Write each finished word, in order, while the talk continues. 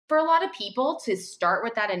for a lot of people to start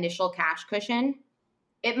with that initial cash cushion,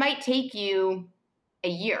 it might take you a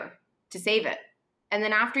year to save it. And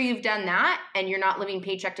then after you've done that and you're not living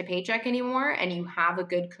paycheck to paycheck anymore and you have a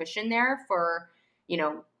good cushion there for,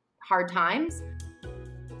 hard times.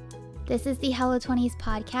 This is the Hello 20s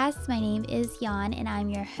podcast. My name is Jan and I'm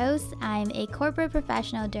your host. I'm a corporate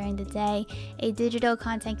professional during the day, a digital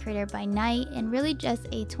content creator by night, and really just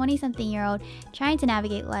a 20-something-year-old trying to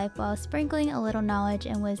navigate life while sprinkling a little knowledge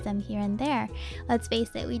and wisdom here and there. Let's face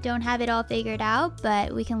it, we don't have it all figured out,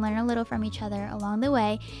 but we can learn a little from each other along the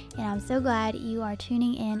way, and I'm so glad you are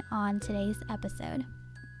tuning in on today's episode.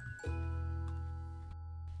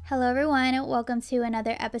 Hello everyone, welcome to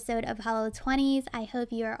another episode of Hello 20s. I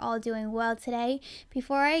hope you are all doing well today.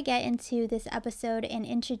 Before I get into this episode and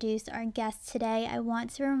introduce our guest today, I want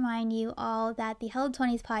to remind you all that the Hello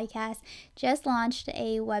 20s podcast just launched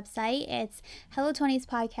a website. It's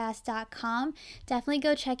hello20spodcast.com. Definitely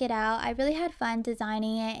go check it out. I really had fun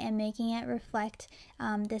designing it and making it reflect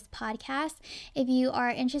this podcast. If you are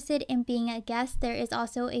interested in being a guest, there is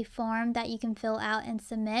also a form that you can fill out and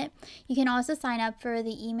submit. You can also sign up for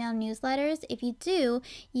the email newsletters. If you do,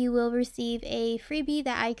 you will receive a freebie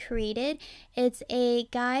that I created. It's a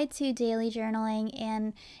guide to daily journaling,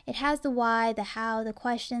 and it has the why, the how, the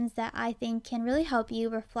questions that I think can really help you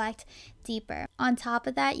reflect deeper. On top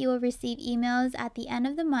of that, you will receive emails at the end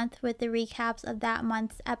of the month with the recaps of that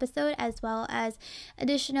month's episode, as well as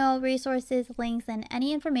additional resources, links, and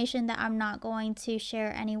any information that I'm not going to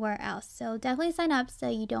share anywhere else. So definitely sign up so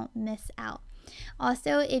you don't miss out.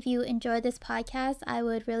 Also, if you enjoyed this podcast, I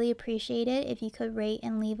would really appreciate it if you could rate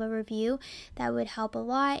and leave a review. That would help a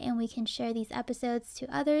lot, and we can share these episodes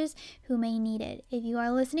to others who may need it. If you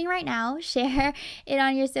are listening right now, share it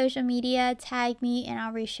on your social media, tag me, and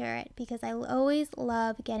I'll reshare it because I always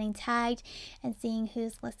love getting tagged and seeing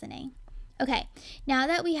who's listening. Okay, now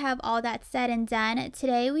that we have all that said and done,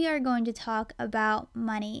 today we are going to talk about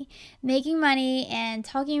money. Making money and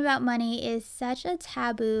talking about money is such a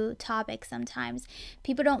taboo topic sometimes.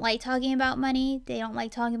 People don't like talking about money, they don't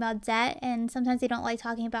like talking about debt, and sometimes they don't like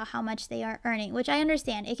talking about how much they are earning, which I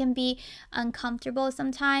understand. It can be uncomfortable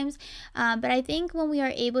sometimes, but I think when we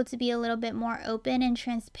are able to be a little bit more open and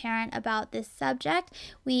transparent about this subject,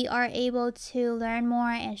 we are able to learn more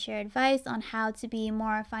and share advice on how to be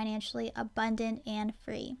more financially abundant and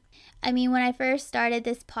free. I mean, when I first started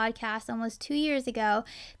this podcast almost 2 years ago,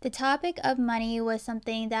 the topic of money was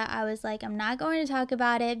something that I was like, I'm not going to talk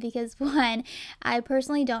about it because one, I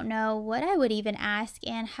personally don't know what I would even ask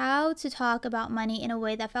and how to talk about money in a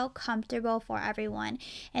way that felt comfortable for everyone.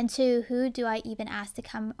 And two, who do I even ask to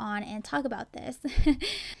come on and talk about this?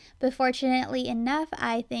 But fortunately enough,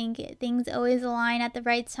 I think things always align at the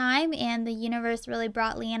right time, and the universe really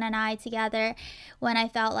brought Leanna and I together when I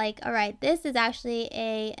felt like, all right, this is actually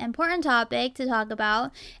an important topic to talk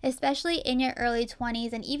about, especially in your early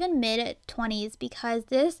 20s and even mid 20s, because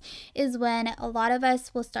this is when a lot of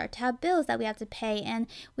us will start to have bills that we have to pay, and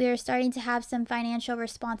we are starting to have some financial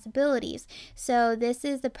responsibilities. So this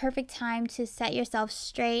is the perfect time to set yourself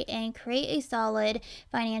straight and create a solid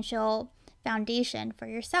financial foundation for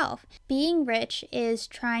yourself. Being rich is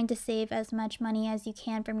trying to save as much money as you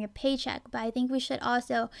can from your paycheck, but I think we should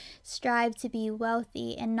also strive to be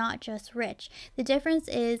wealthy and not just rich. The difference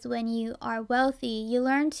is when you are wealthy, you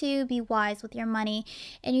learn to be wise with your money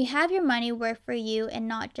and you have your money work for you and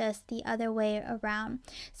not just the other way around.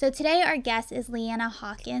 So today our guest is Leanna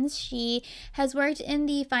Haakons. She has worked in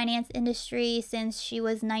the finance industry since she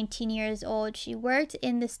was 19 years old. She worked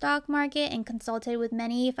in the stock market and consulted with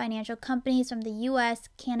many financial companies from the US,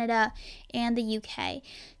 Canada, and the UK.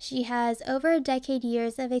 She has over a decade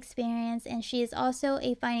years of experience, and she is also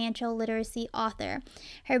a financial literacy author.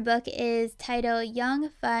 Her book is titled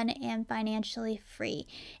Young, Fun, and Financially Free.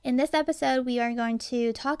 In this episode, we are going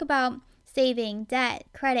to talk about saving, debt,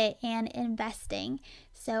 credit, and investing.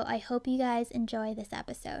 So I hope you guys enjoy this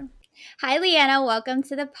episode. Hi, Leanna. Welcome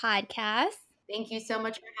to the podcast. Thank you so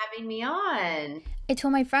much for having me on. I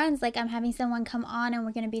told my friends, I'm having someone come on and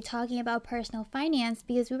we're going to be talking about personal finance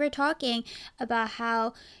because we were talking about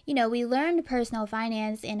how, we learned personal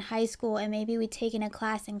finance in high school and maybe we'd taken a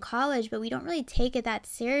class in college, but we don't really take it that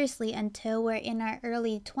seriously until we're in our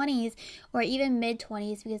early 20s or even mid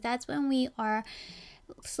 20s, because that's when we are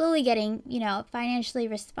slowly getting, financially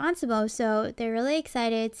responsible. So they're really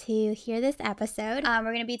excited to hear this episode. We're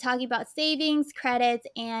going to be talking about savings, credits,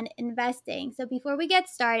 and investing. So before we get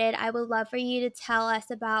started, I would love for you to tell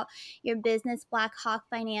us about your business, Black Hawk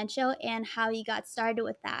Financial, and how you got started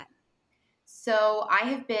with that. So I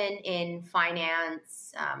have been in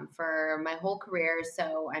finance for my whole career.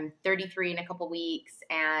 So I'm 33 in a couple weeks,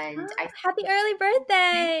 and Ah, I happy early thank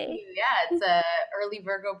birthday. you. Yeah, it's a early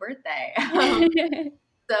Virgo birthday.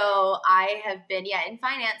 So I have been, in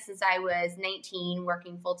finance since I was 19,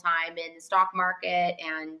 working full time in the stock market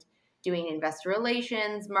and doing investor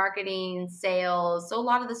relations, marketing, sales. So a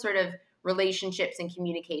lot of the sort of relationships and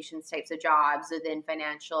communications types of jobs within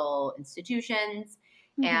financial institutions.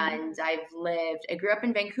 Mhm. And I grew up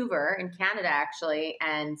in Vancouver in Canada, actually.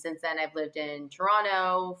 And since then, I've lived in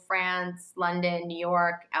Toronto, France, London, New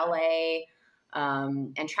York, LA,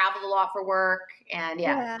 and traveled a lot for work. And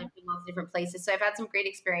Yeah. lived in lots of different places. So I've had some great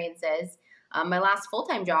experiences. My last full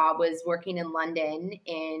time job was working in London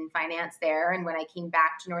in finance there. And when I came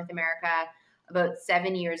back to North America about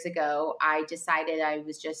 7 years ago, I decided I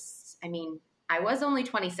was only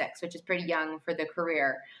 26, which is pretty young for the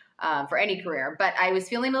career. For any career, but I was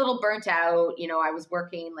feeling a little burnt out. I was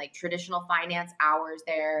working like traditional finance hours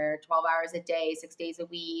there, 12 hours a day, 6 days a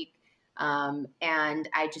week. And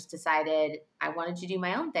I just decided I wanted to do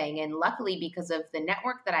my own thing. And luckily, because of the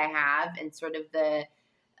network that I have and sort of the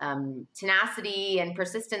tenacity and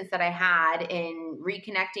persistence that I had in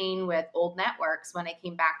reconnecting with old networks, when I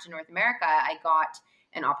came back to North America, I got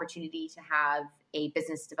an opportunity to have a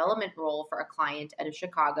business development role for a client out of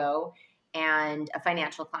Chicago and a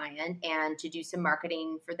financial client, and to do some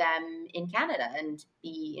marketing for them in Canada and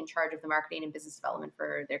be in charge of the marketing and business development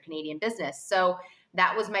for their Canadian business. So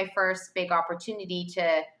that was my first big opportunity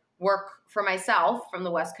to work for myself from the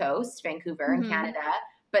West Coast, Vancouver in Mhm. Canada,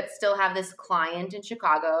 but still have this client in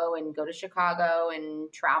Chicago and go to Chicago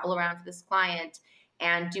and travel around for this client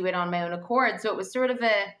and do it on my own accord. So it was sort of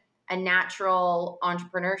a natural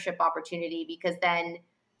entrepreneurship opportunity, because then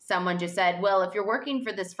someone just said, well, if you're working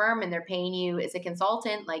for this firm and they're paying you as a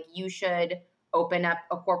consultant, like, you should open up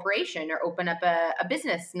a corporation or open up a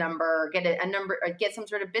business number, or get a number, or get some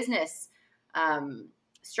sort of business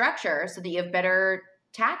structure so that you have better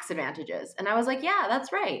tax advantages. And I was like, yeah,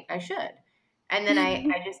 that's right, I should. And then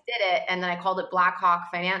I just did it. And then I called it Black Hawk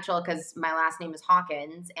Financial because my last name is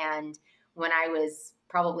Haakons. And when I was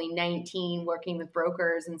probably 19 working with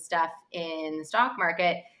brokers and stuff in the stock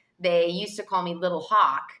market, they used to call me Little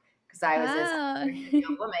Hawk because I was this Wow.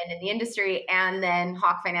 young woman in the industry. And then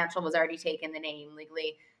Hawk Financial was already taken the name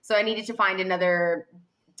legally. So I needed to find another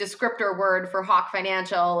descriptor word for Hawk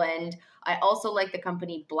Financial. And I also like the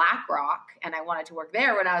company BlackRock, and I wanted to work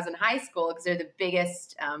there when I was in high school because they're the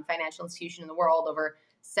biggest financial institution in the world, over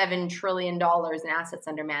 $7 trillion in assets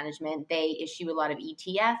under management. They issue a lot of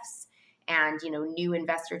ETFs and, new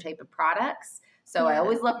investor type of products. So I Yeah.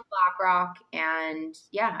 always loved BlackRock, and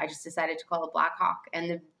I just decided to call it Blackhawk.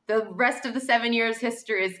 And the rest of the 7 years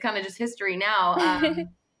history is kind of just history now.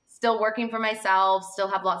 Still working for myself, still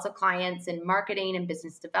have lots of clients in marketing and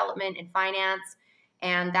business development and finance.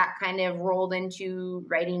 And that kind of rolled into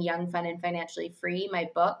writing Young, Fun, and Financially Free, my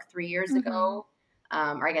book, 3 years Mhm. ago.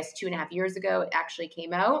 Or I guess 2.5 years ago, it actually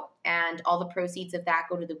came out. And all the proceeds of that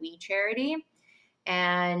go to the We charity.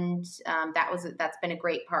 And that's been a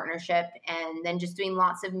great partnership. And then just doing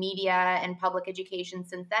lots of media and public education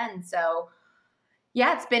since then. So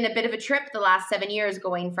it's been a bit of a trip the last 7 years,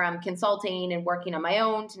 going from consulting and working on my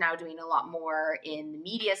own to now doing a lot more in the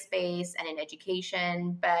media space and in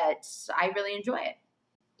education. But I really enjoy it.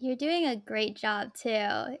 You're doing a great job too.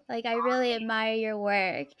 Like, I really admire your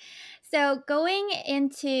work. So, going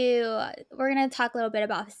into, we're going to talk a little bit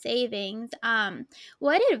about savings.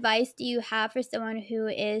 What advice do you have for someone who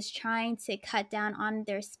is trying to cut down on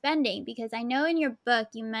their spending? Because I know in your book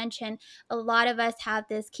you mentioned a lot of us have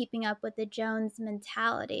this keeping up with the Jones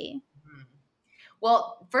mentality. Mhm.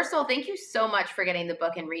 Well, first of all, thank you so much for getting the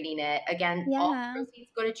book and reading it. Again, all Yeah. proceeds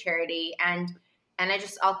go to charity. And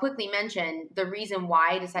I'll quickly mention the reason why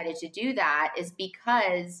I decided to do that is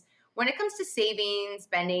because when it comes to saving,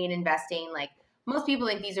 spending, investing, like, most people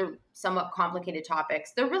think these are somewhat complicated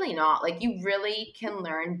topics. They're really not. Like, you really can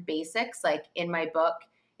learn basics. Like, in my book,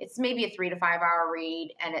 it's maybe a 3 to 5 hour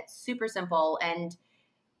read, and it's super simple. And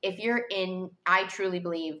I truly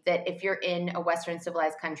believe that if you're in a Western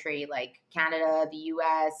civilized country like Canada, the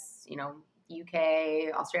US,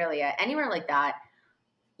 UK, Australia, anywhere like that,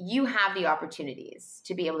 you have the opportunities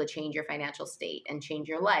to be able to change your financial state and change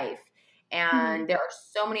your life. Hmm. And there are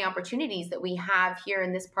so many opportunities that we have here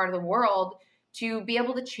in this part of the world to be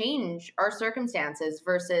able to change our circumstances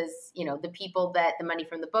versus, the people that the money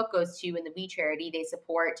from the book goes to in the We charity. They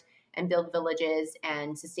support and build villages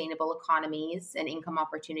and sustainable economies and income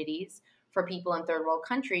opportunities for people in third world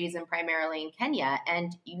countries, and primarily in Kenya.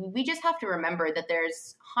 And we just have to remember that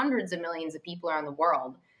there's hundreds of millions of people around the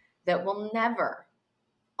world that will never,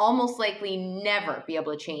 almost likely never be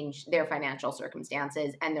able to change their financial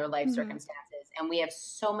circumstances and their life circumstances. And we have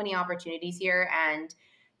so many opportunities here, and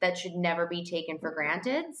that should never be taken for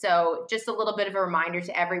granted. So just a little bit of a reminder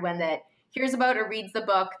to everyone that hears about or reads the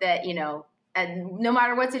book that, you know, and no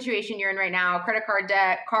matter what situation you're in right now, credit card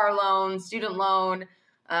debt, car loan, student loan,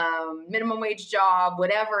 minimum wage job,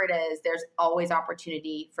 whatever it is, there's always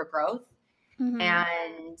opportunity for growth.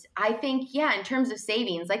 And I think, yeah, in terms of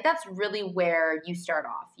savings, like that's really where you start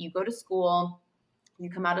off. You go to school,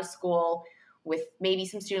 you come out of school with maybe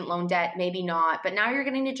some student loan debt, maybe not, but now you're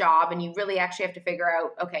getting a job and you really actually have to figure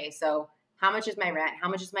out, okay, so how much is my rent? How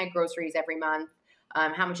much is my groceries every month?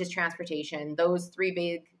 How much is transportation? Those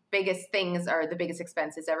three biggest things are the biggest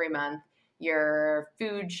expenses every month: your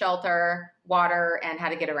food, shelter, water, and how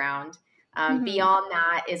to get around. Beyond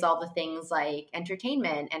that is all the things like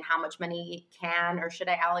entertainment and how much money can or should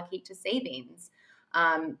I allocate to savings.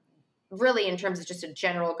 Really, in terms of just a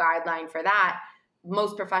general guideline for that,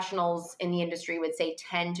 most professionals in the industry would say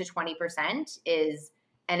 10 to 20% is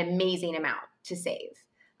an amazing amount to save.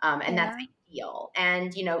 And that's ideal.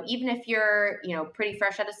 And, you know, even if you're, you know, pretty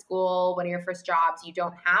fresh out of school, one of your first jobs, you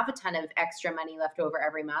don't have a ton of extra money left over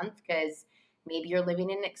every month because maybe you're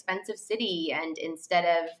living in an expensive city, and instead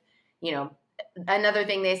of, you know, another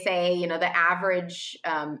thing they say, you know, the average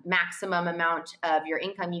maximum amount of your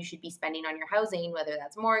income you should be spending on your housing, whether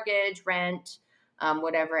that's mortgage, rent,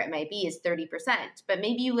 whatever it might be, is 30%. But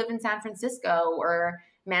maybe you live in San Francisco or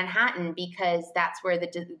Manhattan because that's where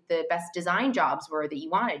the best design jobs were that you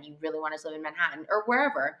wanted. You really wanted to live in Manhattan or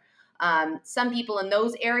wherever. Some people in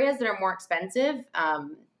those areas that are more expensive,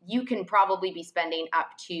 you can probably be spending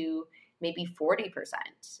up to maybe 40%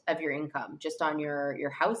 of your income just on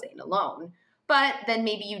your housing alone. But then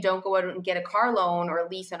maybe you don't go out and get a car loan or a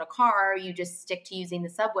lease on a car. You just stick to using the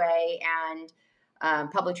subway and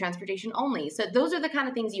public transportation only. So those are the kind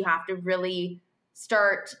of things you have to really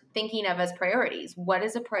start thinking of as priorities. What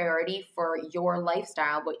is a priority for your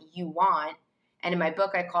lifestyle, what you want? And in my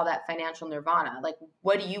book, I call that financial nirvana. Like,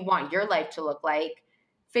 what do you want your life to look like?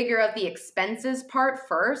 Figure out the expenses part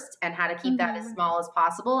first and how to keep that as small as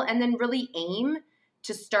possible. And then really aim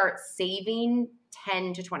to start saving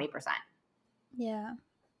 10 to 20%. Yeah,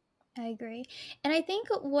 I agree. And I think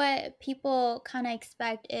what people kind of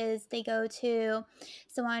expect is they go to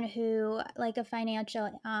someone who, like a financial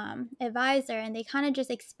advisor, and they kind of just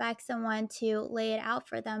expect someone to lay it out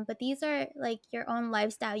for them. But these are like your own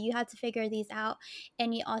lifestyle. You have to figure these out.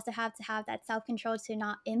 And you also have to have that self-control to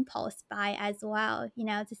not impulse buy as well, you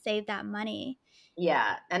know, to save that money.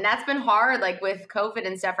 Yeah. And that's been hard, like with COVID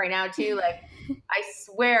and stuff right now too. Like, I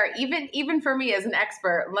swear, even for me as an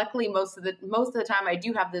expert, luckily most of the time I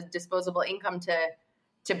do have the disposable income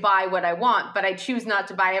to buy what I want, but I choose not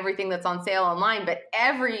to buy everything that's on sale online. But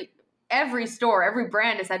every store, every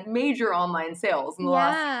brand has had major online sales in the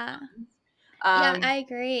last few months. Yeah, I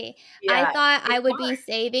agree. Yeah, I thought I would be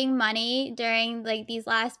saving money during like these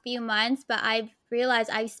last few months, but I've realized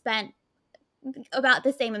I've spent about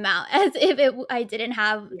the same amount as if I didn't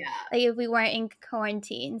have, like if we weren't in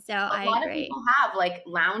quarantine. So a lot of people have like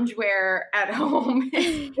loungewear at home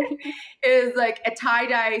is like a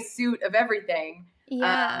tie-dye suit of everything.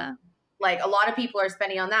 Yeah. Like a lot of people are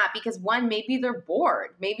spending on that because one, maybe they're bored.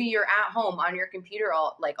 Maybe you're at home on your computer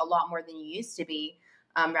like a lot more than you used to be,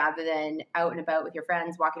 rather than out and about with your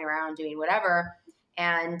friends, walking around, doing whatever.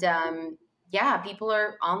 And people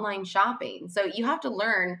are online shopping. So you have to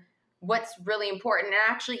learn what's really important. And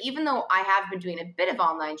actually, even though I have been doing a bit of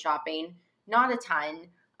online shopping, not a ton,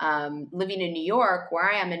 living in New York, where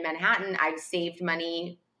I am in Manhattan, I've saved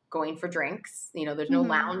money going for drinks. You know, there's no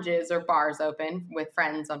lounges or bars open with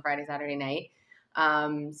friends on Friday, Saturday night.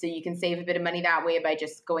 So you can save a bit of money that way by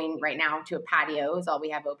just going right now to a patio is all we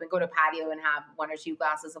have open. Go to a patio and have 1 or 2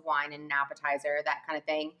 glasses of wine and an appetizer, that kind of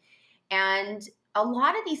thing. And a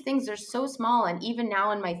lot of these things are so small. And even now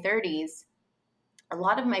in my 30s, a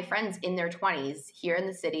lot of my friends in their 20s here in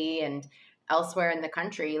the city and elsewhere in the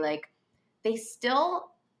country, like they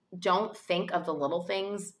still don't think of the little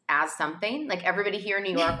things as something. Like everybody here in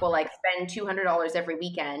New York will like spend $200 every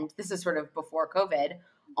weekend. This is sort of before COVID,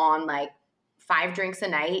 on like 5 drinks a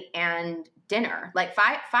night and dinner. Like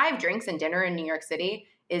five drinks and dinner in New York City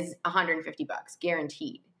is $150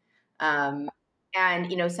 guaranteed. And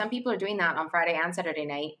you know, some people are doing that on Friday and Saturday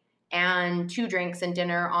night, and 2 drinks and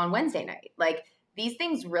dinner on Wednesday night. Like these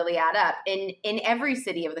things really add up in every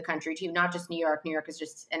city of the country too, not just New York. New York is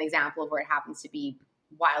just an example of where it happens to be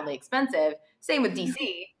wildly expensive. Same with DC.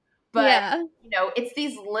 But, you know, it's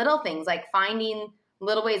these little things, like finding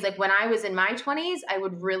little ways. Like when I was in my 20s, I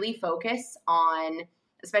would really focus on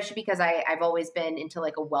especially because I've always been into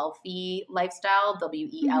like a wealthy lifestyle,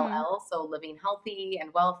 WELL, so living healthy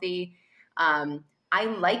and wealthy. I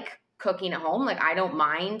like cooking at home. Like I don't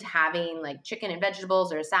mind having like chicken and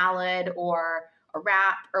vegetables or a salad or a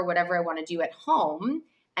wrap or whatever I want to do at home.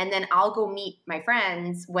 And then I'll go meet my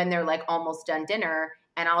friends when they're like almost done dinner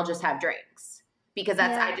and I'll just have drinks because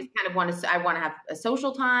I just kind of I want to have a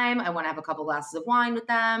social time. I want to have a couple glasses of wine with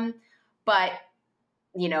them. But,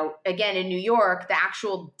 you know, again, in New York, the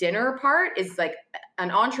actual dinner part is like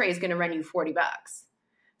an entree is going to run you $40.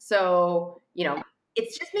 So, you know,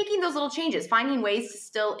 it's just making those little changes, finding ways to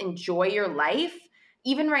still enjoy your life.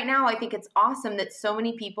 Even right now, I think it's awesome that so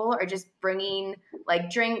many people are just bringing like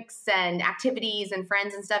drinks and activities and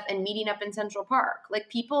friends and stuff and meeting up in Central Park. Like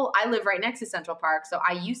people, I live right next to Central Park, so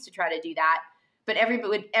I used to try to do that. But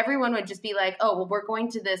everyone would just be like, oh, well, we're going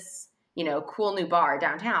to this, you know, cool new bar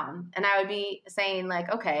downtown. And I would be saying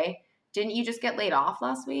like, okay, didn't you just get laid off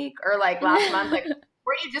last week or like last month? Like,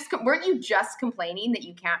 weren't you just complaining that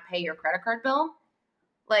you can't pay your credit card bill?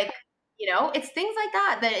 Like, you know, it's things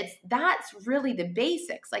like that's really the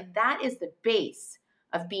basics. Like that is the base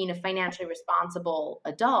of being a financially responsible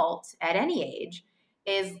adult at any age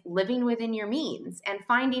is living within your means and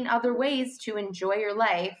finding other ways to enjoy your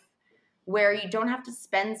life where you don't have to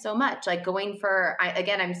spend so much. Like going for,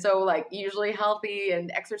 I'm so like usually healthy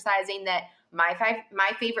and exercising that my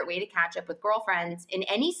favorite way to catch up with girlfriends in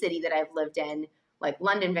any city that I've lived in, like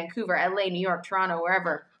London, Vancouver, LA, New York, Toronto,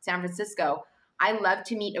 wherever, San Francisco, I love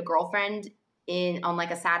to meet a girlfriend on like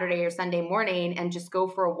a Saturday or Sunday morning and just go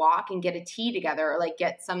for a walk and get a tea together or like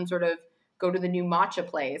get some sort of go to the new matcha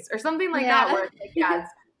place or something like that where it's like,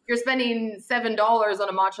 you're spending $7 on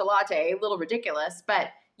a matcha latte, a little ridiculous, but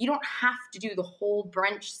you don't have to do the whole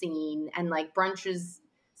brunch scene and like brunch is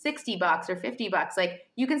 $60 or $50. Like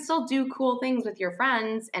you can still do cool things with your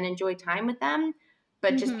friends and enjoy time with them,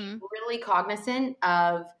 but just be really cognizant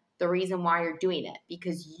of the reason why you're doing it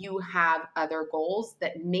because you have other goals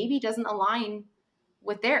that maybe doesn't align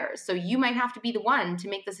with theirs. So you might have to be the one to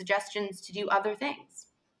make the suggestions to do other things.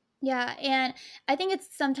 Yeah, and I think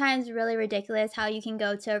it's sometimes really ridiculous how you can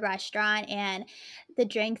go to a restaurant and the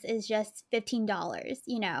drinks is just $15,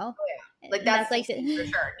 you know? Oh, yeah. Like that's like DC for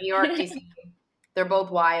sure. New York, DC, they're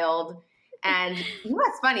both wild. And you know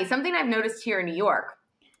what's funny? Something I've noticed here in New York,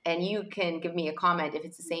 and you can give me a comment if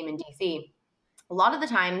it's the same in DC. A lot of the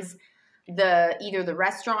times, either the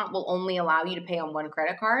restaurant will only allow you to pay on one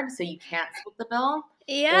credit card, so you can't split the bill.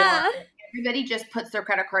 Yeah. Or everybody just puts their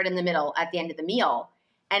credit card in the middle at the end of the meal.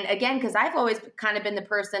 And again, because I've always kind of been the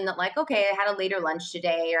person that like, okay, I had a later lunch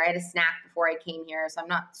today or I had a snack before I came here, so I'm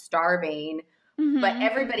not starving. But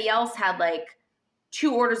everybody else had like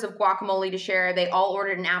 2 orders of guacamole to share. They all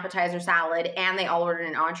ordered an appetizer salad and they all ordered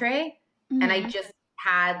an entree. And I just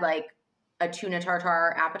had like a tuna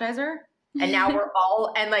tartare appetizer. And now we're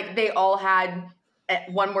all, and like they all had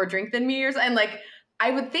one more drink than me or something. And like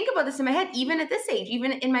I would think about this in my head, even at this age,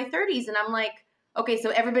 even in my 30s. And I'm like, okay,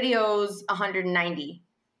 so everybody owes 190.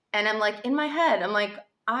 And I'm like, in my head, I'm like,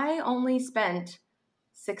 I only spent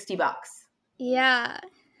 $60. Yeah.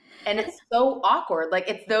 And it's so awkward. Like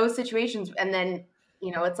it's those situations. And then,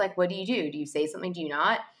 you know, it's like, what do you do? Do you say something? Do you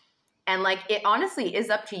not? And like, it honestly is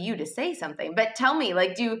up to you to say something. But tell me,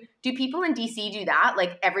 like, do people in DC do that?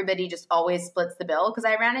 Like everybody just always splits the bill? Because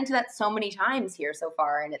I ran into that so many times here so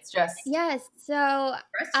far. And it's just so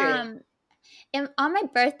frustrating. on my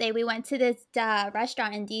birthday, we went to this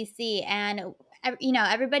restaurant in DC and you know,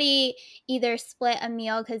 everybody either split a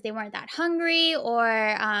meal because they weren't that hungry or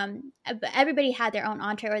everybody had their own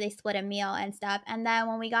entree or they split a meal and stuff. And then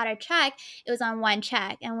when we got our check, it was on one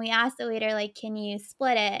check. And we asked the waiter, like, can you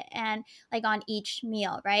split it? And like on each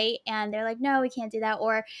meal, right? And they're like, no, we can't do that.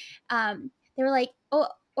 Or they were like, oh,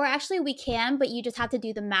 or actually we can, but you just have to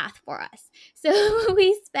do the math for us. So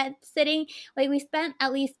we spent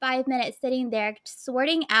at least 5 minutes sitting there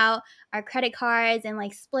sorting out our credit cards and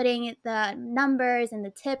like splitting the numbers and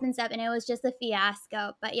the tip and stuff. And it was just a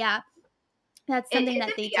fiasco. But yeah, that's something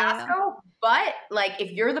that they do. But like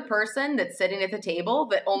if you're the person that's sitting at the table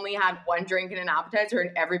that only had one drink and an appetizer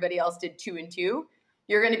and everybody else did 2 and 2,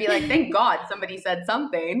 you're going to be like, thank God somebody said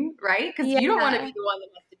something, right? Because you don't want to be the one that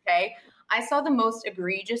has to pay. I saw the most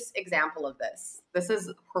egregious example of this. This is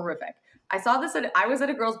horrific. I was at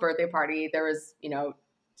a girl's birthday party. There was,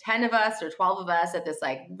 10 of us or 12 of us at this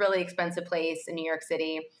like really expensive place in New York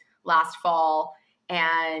City last fall.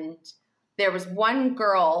 And there was one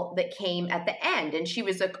girl that came at the end and she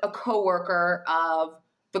was a coworker of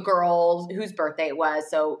the girls whose birthday it was.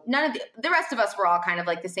 So none of the rest of us were all kind of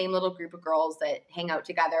like the same little group of girls that hang out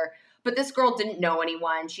together. But this girl didn't know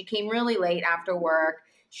anyone. She came really late after work.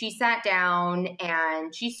 she sat down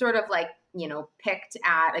and she sort of like, you know, picked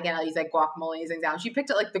at, again, I'll use like guacamole as an example. She picked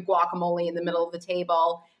at like the guacamole in the middle of the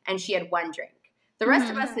table and she had one drink. The rest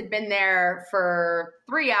of us had been there for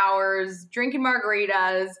 3 hours, drinking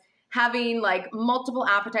margaritas, having like multiple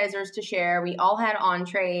appetizers to share. We all had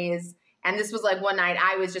entrees. And this was like one night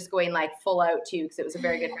I was just going like full out too, because it was a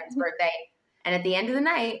very good friend's birthday. And at the end of the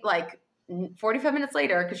night, like 45 minutes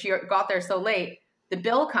later, because she got there so late, the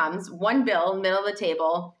bill comes, one bill, middle of the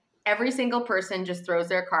table. Every single person just throws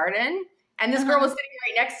their card in. And this girl was sitting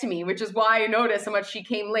right next to me, which is why I noticed how much she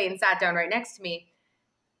came late and sat down right next to me.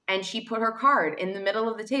 And she put her card in the middle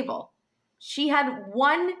of the table. She had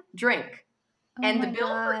one drink. And the bill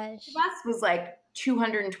for each of us was like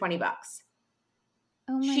 $220.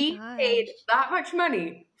 She paid that much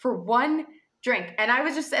money for one drink. And I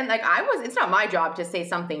was just saying, like, it's not my job to say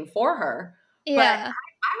something for her. Yeah. But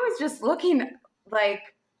I was just looking like,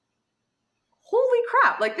 holy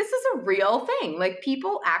crap, like this is a real thing. Like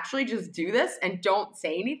people actually just do this and don't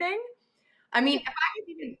say anything. I mean,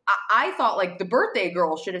 if I thought like the birthday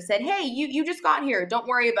girl should have said, hey, you just got here. Don't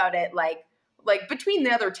worry about it. Like between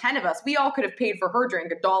the other 10 of us, we all could have paid for her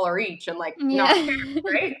drink $1 each and like, not fair,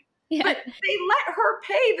 right? Yeah. But they let her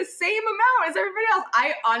pay the same amount as everybody else.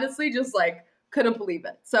 I honestly just like couldn't believe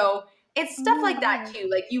it. So it's stuff like that too.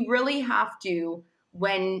 Like you really have to,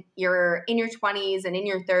 when you're in your 20s and in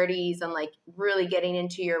your 30s and like really getting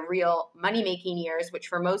into your real money-making years, which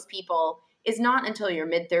for most people is not until your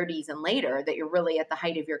mid-30s and later that you're really at the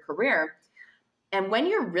height of your career. And when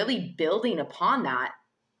you're really building upon that,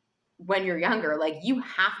 when you're younger, like you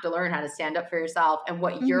have to learn how to stand up for yourself and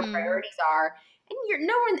what your priorities are. And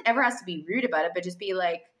no one ever has to be rude about it, but just be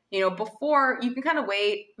like, you know, before you can kind of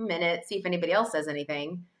wait a minute, see if anybody else says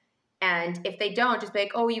anything. And if they don't, just be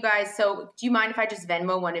like, oh, you guys, so do you mind if I just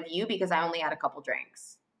Venmo one of you because I only had a couple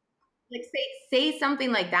drinks? Like say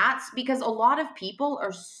something like that, because a lot of people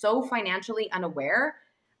are so financially unaware.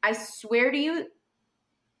 I swear to you,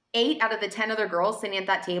 8 out of the 10 other girls sitting at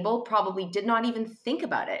that table probably did not even think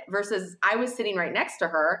about it, versus I was sitting right next to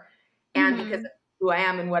her. And because of who I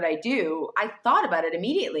am and what I do, I thought about it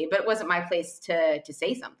immediately, but it wasn't my place to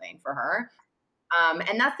say something for her.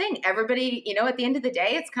 And that thing, everybody, you know, at the end of the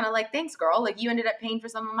day, it's kind of like, thanks, girl. Like you ended up paying for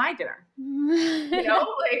some of my dinner, you know,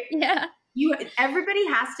 like yeah. Everybody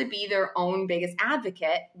has to be their own biggest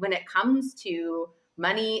advocate when it comes to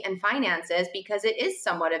money and finances, because it is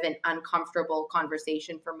somewhat of an uncomfortable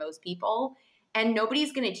conversation for most people. And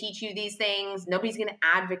nobody's going to teach you these things. Nobody's going to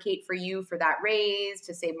advocate for you for that raise,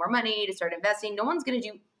 to save more money, to start investing. No one's going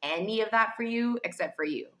to do any of that for you except for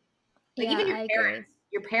you. Like even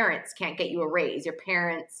your parents can't get you a raise. Your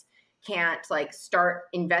parents can't like start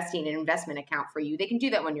investing in an investment account for you. They can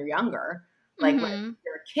do that when you're younger, like when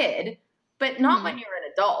you're a kid, but not when you're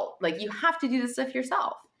an adult. Like you have to do this stuff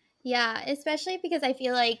yourself. Yeah, especially because I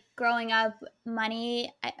feel like growing up,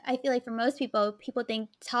 money, I feel like for most people think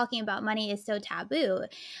talking about money is so taboo.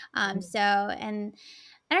 So, and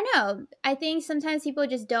I don't know, I think sometimes people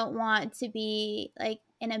just don't want to be like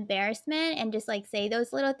an embarrassment and just like say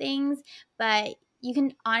those little things. But you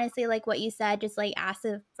can honestly, like what you said, just like ask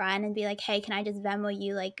a friend and be like, hey, can I just Venmo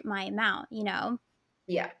you like my amount, you know?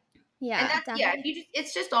 Yeah. Yeah. And that's, definitely.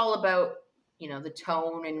 It's just all about, you know, the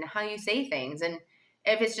tone and how you say things. And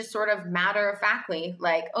if it's just sort of matter of factly,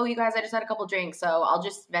 like, oh, you guys, I just had a couple drinks, so I'll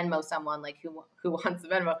just Venmo someone, like who wants the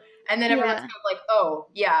Venmo. And then everyone's kind of like, oh,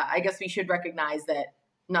 yeah, I guess we should recognize that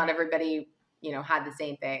not everybody, you know, had the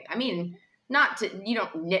same thing. I mean, you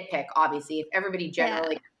don't nitpick, obviously. If everybody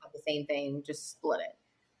generally had the same thing, just split it.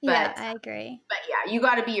 But, I agree. But yeah, you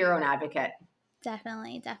got to be your own advocate.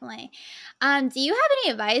 Definitely. Do you have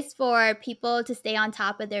any advice for people to stay on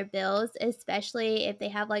top of their bills, especially if they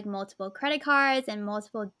have like multiple credit cards and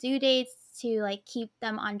multiple due dates, to like keep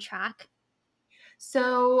them on track?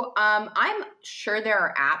 So I'm sure there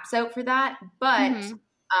are apps out for that, but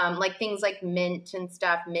like things like Mint and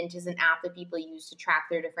stuff. Mint is an app that people use to track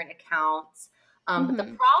their different accounts. But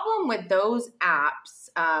the problem with those apps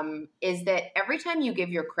is that every time you give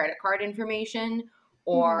your credit card information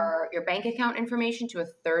or your bank account information to a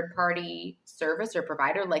third-party service or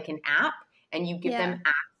provider like an app, and you give them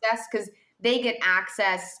access, because they get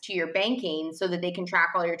access to your banking so that they can track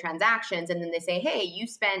all your transactions, and then they say, hey, you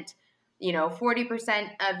spent, you know, 40%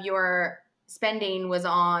 of your spending was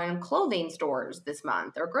on clothing stores this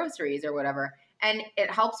month or groceries or whatever, and it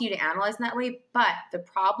helps you to analyze in that way. But the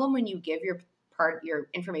problem when you give your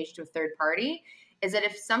information to a third party is that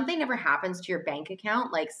if something ever happens to your bank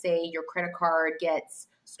account, like say your credit card gets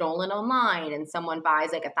stolen online and someone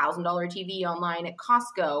buys like $1,000 TV online at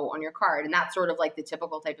Costco on your card, and that's sort of like the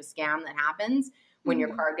typical type of scam that happens when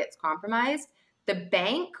your card gets compromised, the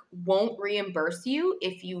bank won't reimburse you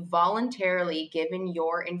if you voluntarily given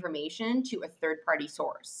your information to a third-party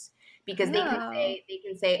source, because Oh. they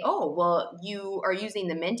can say, oh, well, you are using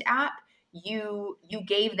the Mint app. You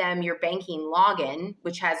gave them your banking login,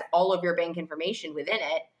 which has all of your bank information within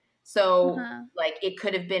it. So Uh-huh. like it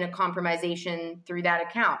could have been a compromisation through that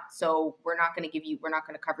account. So we're not going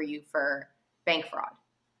to cover you for bank fraud. Oh,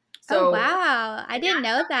 So, wow. I and didn't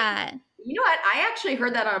that's know something, that. you know what? I actually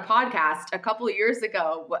heard that on a podcast a couple of years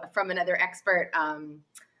ago from another expert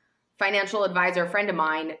financial advisor friend of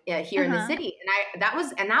mine here in the Uh-huh. city. And that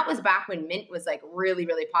was back when Mint was like really,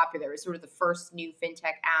 really popular. It was sort of the first new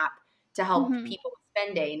fintech app to help Mm-hmm. people with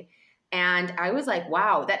spending. And I was like,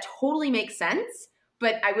 wow, that totally makes sense.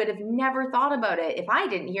 But I would have never thought about it if I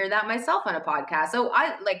didn't hear that myself on a podcast. So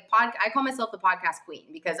I call myself the podcast queen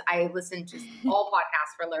because I listen to all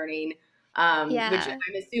podcasts for learning, which Yeah.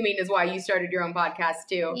 I'm assuming is why you started your own podcast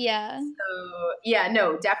too. Yeah. So yeah,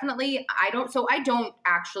 no, definitely. I don't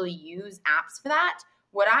actually use apps for that.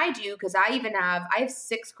 What I do, because I have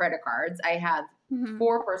 6 credit cards. I have Mm-hmm.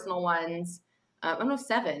 4 personal ones. Oh no,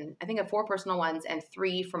 7. I think I have 4 personal ones and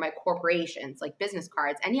 3 for my corporations, like business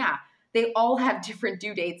cards. And yeah, they all have different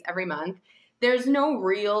due dates every month. There's no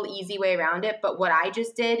real easy way around it. But what I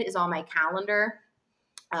just did is on my calendar,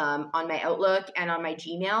 on my Outlook and on my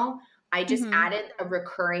Gmail, I just Mm-hmm. added a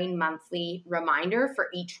recurring monthly reminder for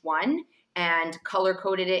each one and color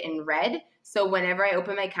coded it in red. So whenever I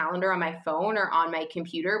open my calendar on my phone or on my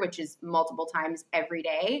computer, which is multiple times every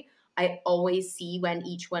day, I always see when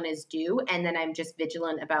each one is due. And then I'm just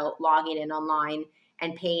vigilant about logging in online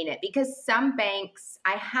and paying it. Because some banks,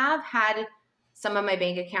 I have had some of my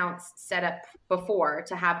bank accounts set up before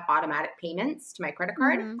to have automatic payments to my credit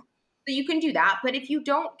card. Mm-hmm. So you can do that. But if you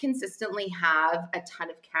don't consistently have a ton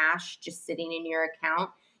of cash just sitting in your account,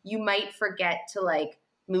 you might forget to like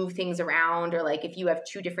move things around, or like if you have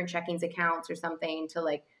 2 different checkings accounts or something, to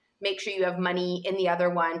like make sure you have money in the other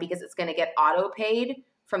one because it's going to get auto paid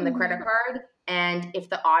from the credit Mm-hmm. card. And if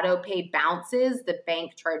the auto pay bounces, the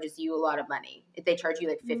bank charges you a lot of money. If they charge you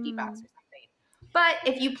like $50 or Mm. something. But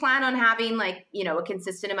if you plan on having like, a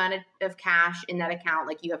consistent amount of cash in that account,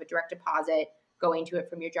 like you have a direct deposit going to it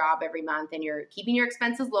from your job every month and you're keeping your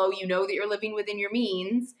expenses low, you know that you're living within your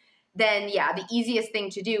means, then yeah, the easiest thing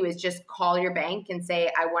to do is just call your bank and say,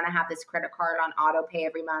 I want to have this credit card on auto pay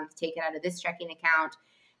every month, take it out of this checking account.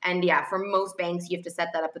 And yeah, for most banks, you have to set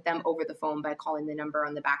that up with them over the phone by calling the number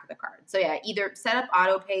on the back of the card. So yeah, either set up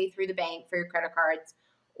auto pay through the bank for your credit cards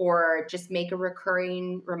or just make a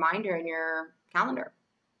recurring reminder in your calendar.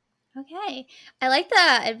 Okay. I like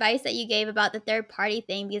the advice that you gave about the third party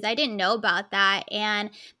thing because I didn't know about that. And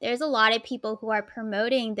there's a lot of people who are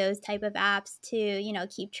promoting those type of apps to,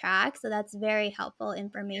 keep track. So that's very helpful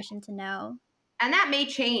information to know. And that may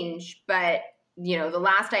change, but the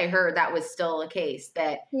last I heard, that was still the case,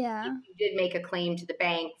 that if Yeah. you did make a claim to the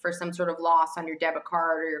bank for some sort of loss on your debit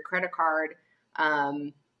card or your credit card,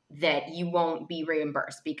 that you won't be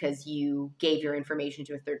reimbursed because you gave your information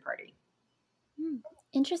to a third party. Hmm.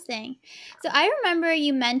 Interesting. So I remember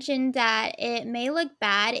you mentioned that it may look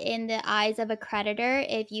bad in the eyes of a creditor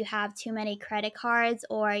if you have too many credit cards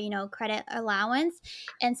or, credit allowance.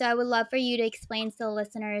 And so I would love for you to explain to the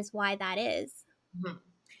listeners why that is. Mhm.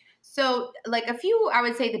 So, like I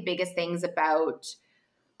would say the biggest things about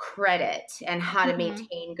credit and how to Mm-hmm.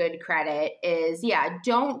 maintain good credit is, yeah,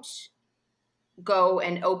 don't go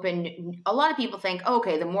and open. A lot of people think, oh,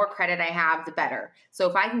 okay, the more credit I have, the better. So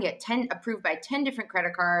if I can get 10 approved by 10 different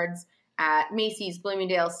credit cards at Macy's,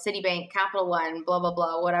 Bloomingdale's, Citibank, Capital One, blah, blah,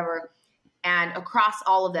 blah, whatever, and across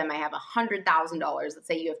all of them, I have $100,000. Let's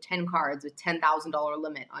say you have 10 cards with $10,000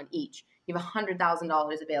 limit on each. You have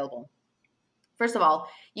 $100,000 available. First of all,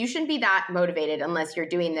 you shouldn't be that motivated unless you're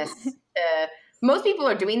doing this. Most people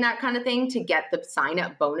are doing that kind of thing to get the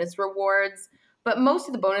sign-up bonus rewards, but most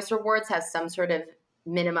of the bonus rewards has some sort of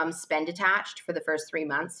minimum spend attached for the first 3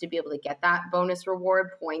 months to be able to get that bonus reward,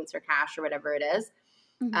 points or cash or whatever it is.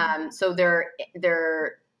 Mm-hmm. So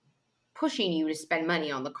they're pushing you to spend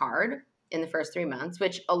money on the card in the first 3 months,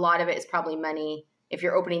 which a lot of it is probably money. If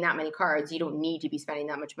you're opening that many cards, you don't need to be spending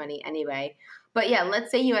that much money anyway. But yeah, let's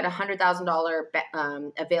say you had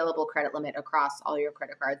 $100,000 available credit limit across all your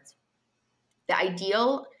credit cards. The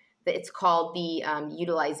ideal, it's called the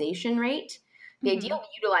utilization rate. The Mm-hmm. ideal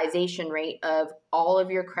utilization rate of all of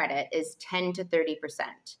your credit is 10 to 30%.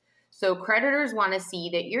 So creditors want to see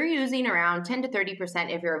that you're using around 10 to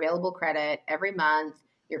 30% of your available credit every month.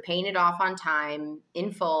 You're paying it off on time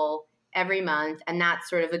in full every month. And that's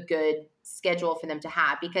sort of a good schedule for them to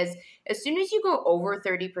have, because as soon as you go over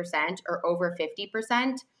 30% or over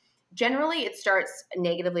 50%, generally it starts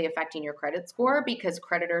negatively affecting your credit score because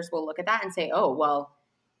creditors will look at that and say, oh, well,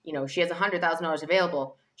 she has $100,000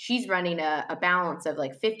 available. She's running a balance of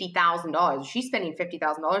like $50,000. She's spending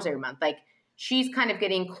 $50,000 every month. Like she's kind of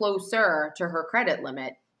getting closer to her credit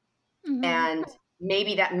limit. Mm-hmm. And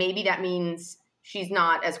maybe that means she's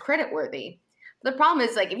not as credit worthy. The problem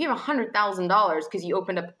is like if you have $100,000 because you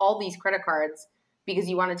opened up all these credit cards because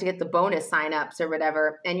you wanted to get the bonus signups or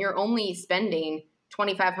whatever, and you're only spending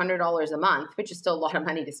 $2,500 a month, which is still a lot of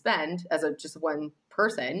money to spend as just one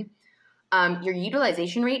person, your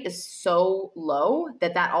utilization rate is so low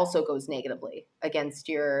that also goes negatively against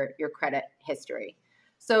your credit history.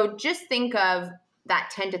 So just think of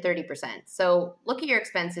that 10 to 30%. So look at your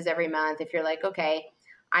expenses every month. If you're like, okay,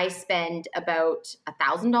 I spend about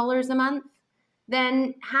 $1,000 a month,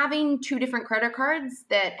 then having 2 different credit cards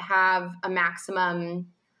that have a maximum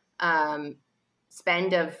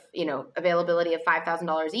spend of, availability of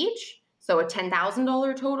 $5,000 each, so a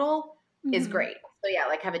 $10,000 total is great. So yeah,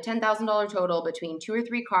 like have a $10,000 total between 2 or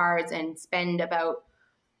 3 cards and spend about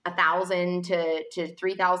 $1,000 to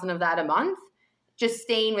 $3,000 of that a month, just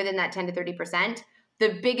staying within that 10 to 30%.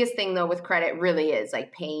 The biggest thing though with credit really is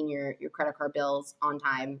like paying your credit card bills on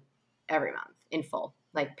time every month in full,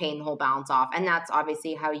 like paying the whole balance off. And that's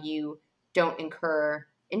obviously how you don't incur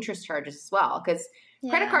interest charges as well. Because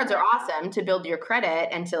credit cards are awesome to build your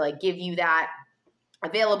credit and to like give you that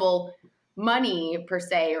available money per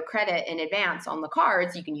se or credit in advance on the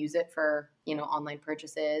cards. You can use it for, online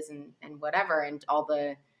purchases and whatever, and all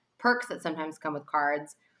the perks that sometimes come with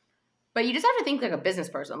cards. But you just have to think like a business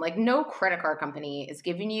person. Like no credit card company is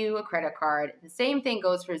giving you a credit card. The same thing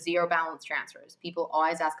goes for zero balance transfers. People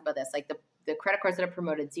always ask about this, like the credit cards that are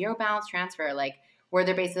promoted zero balance transfer, like where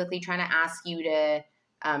they're basically trying to ask you to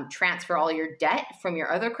transfer all your debt from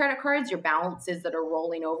your other credit cards, your balances that are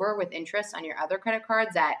rolling over with interest on your other credit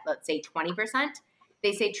cards at, let's say, 20%.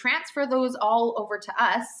 They say transfer those all over to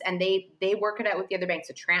us, and they work it out with the other banks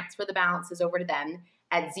to transfer the balances over to them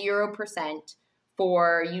at 0%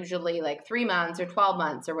 for usually like 3 months or 12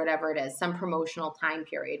 months or whatever it is, some promotional time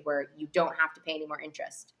period where you don't have to pay any more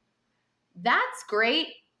interest. That's great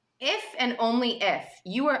if and only if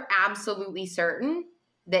you are absolutely certain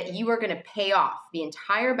that you are going to pay off the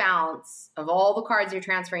entire balance of all the cards you're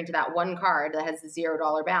transferring to that one card that has the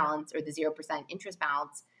 $0 balance or the 0% interest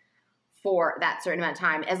balance for that certain amount of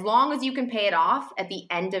time. As long as you can pay it off at the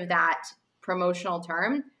end of that promotional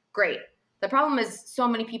term, great. The problem is so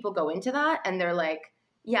many people go into that and they're like,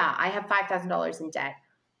 yeah, I have $5,000 in debt.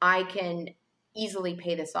 I can easily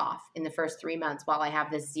pay this off in the first 3 months while I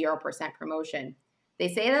have this 0% promotion. They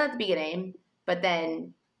say that at the beginning, but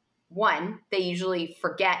then one, they usually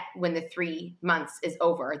forget when the 3 months is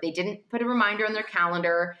over. They didn't put a reminder on their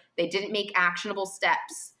calendar. They didn't make actionable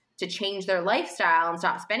steps to change their lifestyle and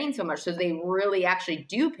stop spending so much. So they really actually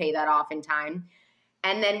do pay that off in time.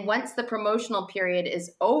 And then once the promotional period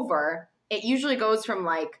is over, it usually goes from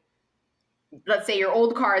like, let's say your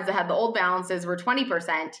old cards that had the old balances were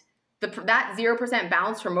 20%. That 0%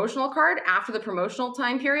 balance promotional card after the promotional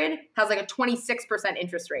time period has like a 26%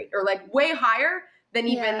 interest rate, or like way higher than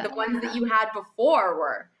even the ones that you had before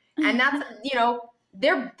were. And that's,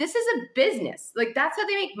 this is a business. Like that's how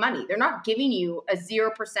they make money. They're not giving you a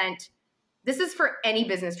 0%. This is for any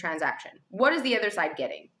business transaction. What is the other side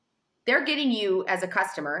getting? They're getting you as a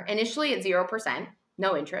customer initially at 0%,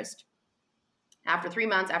 no interest. After 3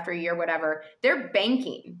 months, after a year, whatever, they're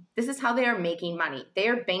banking. This is how they are making money. They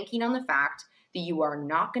are banking on the fact that you are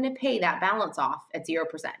not going to pay that balance off at 0%.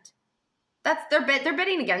 They're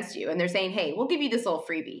betting against you, and they're saying, hey, we'll give you this little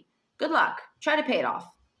freebie. Good luck. Try to pay it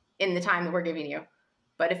off in the time that we're giving you.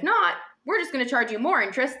 But if not, we're just going to charge you more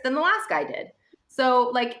interest than the last guy did. So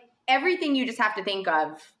like everything you just have to think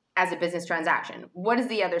of as a business transaction. What is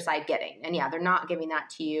the other side getting? And yeah, they're not giving that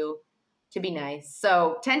to you to be nice.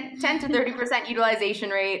 So 10 to 30% utilization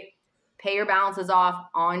rate, pay your balances off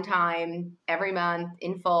on time every month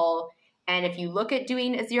in full. And if you look at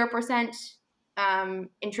doing a 0%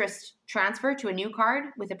 interest transfer to a new card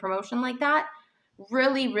with a promotion like that,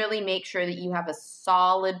 really, really make sure that you have a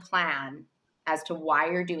solid plan as to why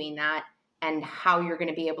you're doing that and how you're going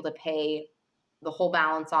to be able to pay the whole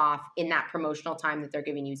balance off in that promotional time that they're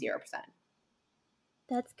giving you 0%.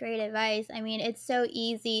 That's great advice. I mean, it's so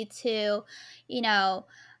easy to,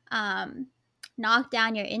 knock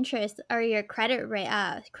down your interest or your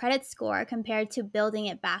credit score compared to building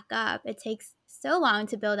it back up. It takes so long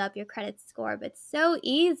to build up your credit score, but so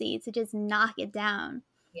easy to just knock it down.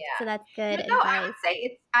 Yeah. So that's good advice. I would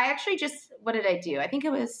say I actually just, what did I do? I think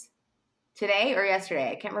it was today or yesterday.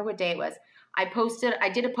 I can't remember what day it was. I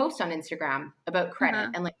did a post on Instagram about credit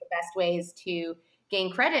and like the best ways to gain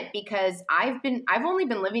credit because I've only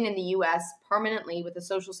been living in the US permanently with a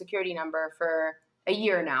social security number for a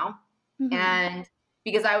year now. Mm-hmm. And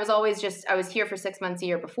because I was here for 6 months a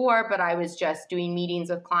year before, but I was just doing meetings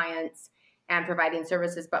with clients and providing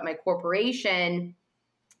services. But my corporation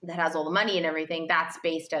that has all the money and everything, that's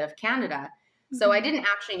based out of Canada. So I didn't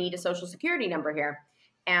actually need a social security number here.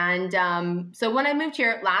 And so when I moved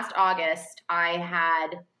here last August, I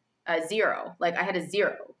had a zero. Like I had a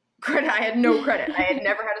zero credit. I had no credit. I had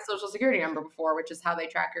never had a social security number before, which is how they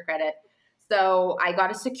track your credit. So I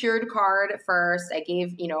got a secured card first. I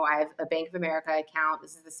have a Bank of America account.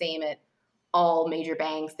 This is the same at all major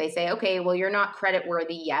banks. They say, okay, well, you're not credit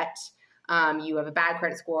worthy yet. You have a bad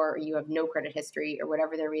credit score, or you have no credit history, or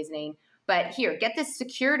whatever their reasoning. But here, get this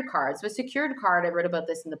secured card. So a secured card, I wrote about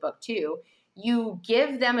this in the book too. You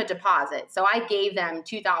give them a deposit. So I gave them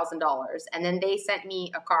 $2,000, and then they sent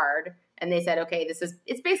me a card, and they said, okay,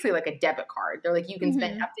 it's basically like a debit card. They're like, you can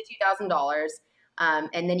spend up to $2,000.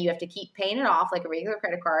 And then you have to keep paying it off like a regular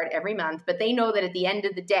credit card every month. But they know that at the end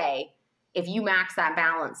of the day, if you max that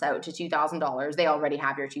balance out to $2,000, they already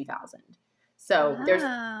have your $2,000. So there's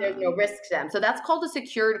no risk to them. So that's called a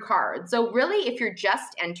secured card. So really, if you're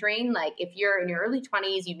just entering, like if you're in your early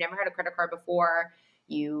 20s, you've never had a credit card before,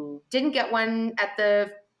 you didn't get one at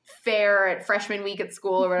the fair at freshman week at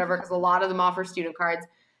school or whatever, because a lot of them offer student cards.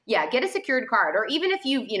 Yeah, get a secured card. Or even if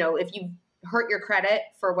you've hurt your credit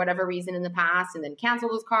for whatever reason in the past and then cancel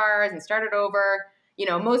those cards and start it over.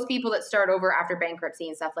 Most people that start over after bankruptcy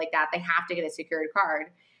and stuff like that, they have to get a secured card.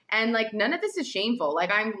 And like, none of this is shameful.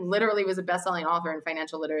 Like I literally was a best-selling author in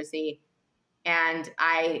financial literacy, and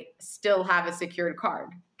I still have a secured card.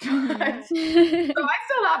 So I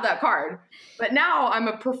still have that card, but now I'm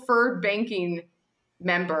a preferred banking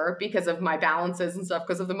member because of my balances and stuff,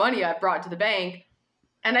 because of the money I've brought to the bank.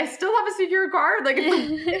 And I still have a secured card. Like it's the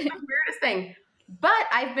weirdest thing. But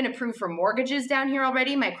I've been approved for mortgages down here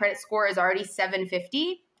already. My credit score is already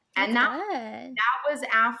 750. And that was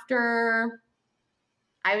after,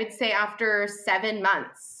 I would say after 7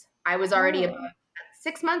 months. I was already above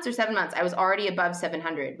 6 months or 7 months. I was already above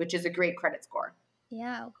 700, which is a great credit score.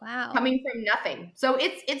 Yeah, wow. Coming from nothing. So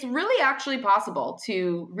it's really actually possible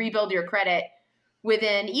to rebuild your credit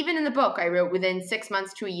within, even in the book, I wrote within 6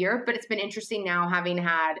 months to a year. But it's been interesting now, having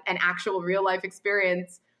had an actual real life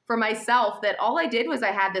experience for myself, that all I did was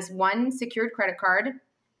I had this one secured credit card.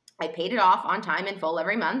 I paid it off on time in full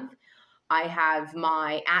every month. I have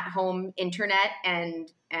my at-home internet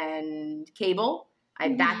and cable.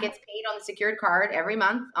 That gets paid on the secured card every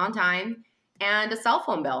month on time, and a cell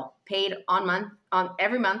phone bill paid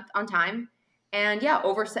every month on time. And yeah,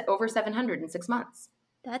 over 700 in 6 months.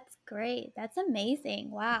 That's great. That's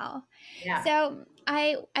amazing. Wow. Yeah. So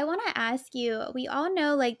I want to ask you, we all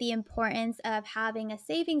know like the importance of having a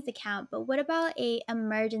savings account, but what about a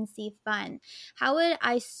emergency fund? How would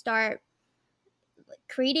I start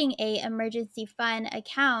creating a emergency fund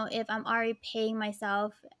account if I'm already paying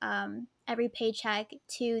myself every paycheck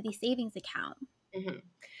to the savings account? Mm-hmm.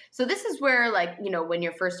 So this is where, like, when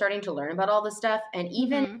you're first starting to learn about all this stuff, and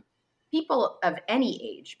even people of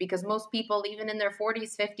any age, because most people, even in their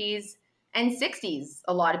 40s, 50s, and 60s,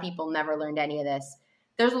 a lot of people never learned any of this.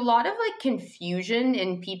 There's a lot of like confusion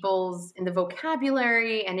in the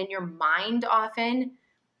vocabulary and in your mind often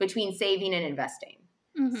between saving and investing.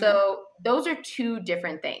 So those are two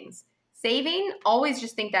different things. Saving, always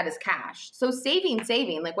just think that is cash. So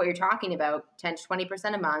saving, like what you're talking about, 10 to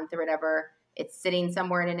 20% a month or whatever, it's sitting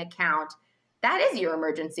somewhere in an account, that is your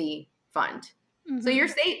emergency fund. So you're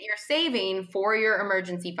saving for your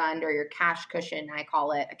emergency fund, or your cash cushion. I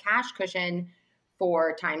call it a cash cushion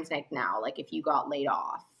for times like now, like if you got laid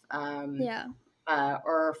off,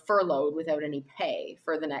 or furloughed without any pay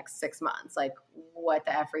for the next 6 months. Like, what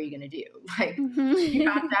the F are you going to do? Like, you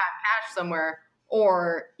have to have cash somewhere,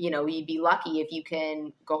 or, you'd be lucky if you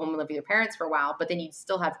can go home and live with your parents for a while, but then you'd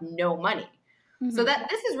still have no money. So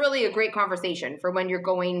this is really a great conversation for when you're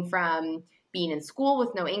going from being in school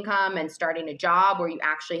with no income and starting a job where you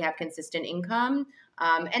actually have consistent income.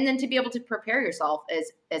 And then to be able to prepare yourself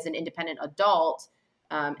as an independent adult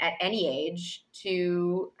at any age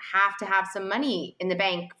to have some money in the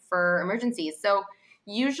bank for emergencies. So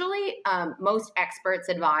usually most experts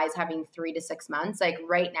advise having 3 to 6 months. Like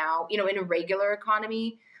right now, in a regular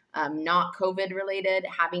economy, not COVID related,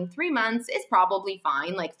 having 3 months is probably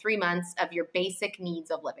fine. Like 3 months of your basic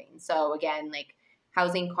needs of living. So again, like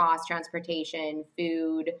housing costs, transportation,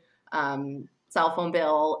 food, cell phone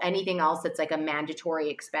bill, anything else that's like a mandatory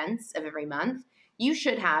expense of every month, you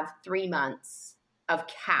should have 3 months of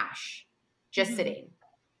cash just sitting.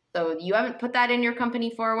 So you haven't put that in your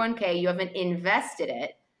company 401k, you haven't invested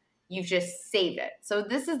it, You've just saved it. So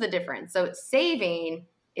this is the difference. So saving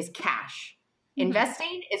is cash.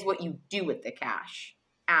 Investing is what you do with the cash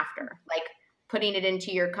after, like putting it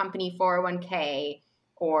into your company 401k,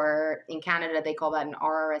 or in Canada, they call that an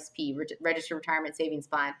RRSP, Registered Retirement Savings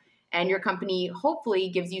Plan. And your company hopefully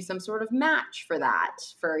gives you some sort of match for that,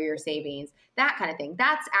 for your savings, that kind of thing.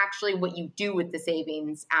 That's actually what you do with the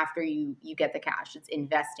savings after you get the cash. It's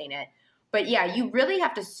investing it. But yeah, you really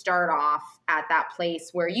have to start off at that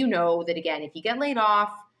place where you know that, again, if you get laid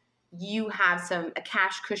off, you have a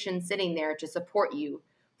cash cushion sitting there to support you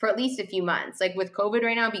for at least a few months. Like with COVID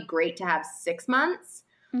right now, it'd be great to have 6 months.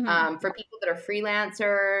 For people that are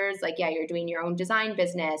freelancers, like, yeah, you're doing your own design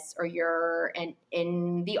business, or you're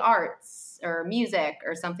in the arts or music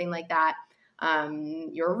or something like that.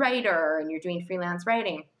 You're a writer and you're doing freelance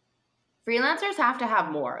writing. Freelancers have to have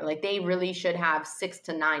more. Like, they really should have 6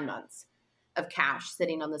 to 9 months of cash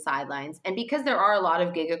sitting on the sidelines. And because there are a lot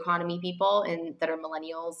of gig economy people that are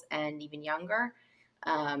millennials and even younger,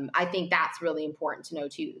 I think that's really important to know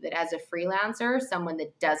too, that as a freelancer, someone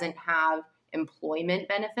that doesn't have employment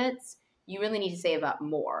benefits, you really need to save up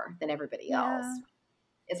more than everybody else.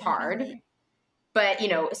 It's hard. But,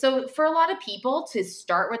 so for a lot of people to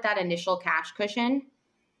start with that initial cash cushion,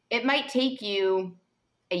 it might take you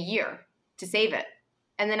a year to save it.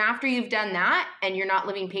 And then after you've done that and you're not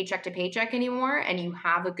living paycheck to paycheck anymore, and you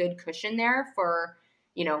have a good cushion there for,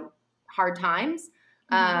 hard times,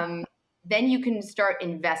 then you can start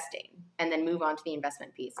investing and then move on to the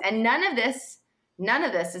investment piece. And none of this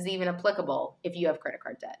is even applicable if you have credit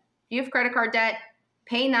card debt. If you have credit card debt,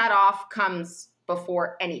 paying that off comes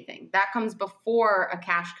before anything. That comes before a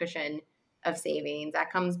cash cushion of savings.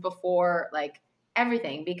 That comes before like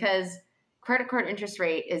everything, because credit card interest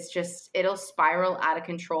rate is it'll spiral out of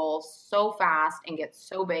control so fast and get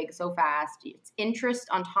so big so fast. It's interest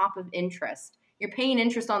on top of interest. You're paying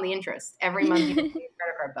interest on the interest every month you pay your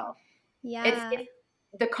credit card bill. Yeah. It's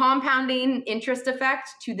the compounding interest effect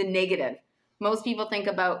to the negative. Most people think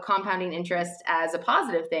about compounding interest as a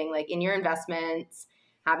positive thing, like in your investments,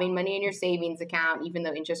 having money in your savings account, even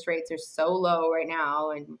though interest rates are so low right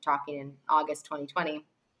now, and we're talking in August 2020.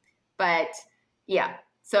 But yeah,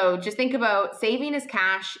 so just think about saving is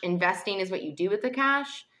cash, investing is what you do with the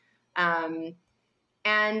cash.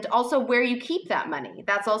 And also where you keep that money.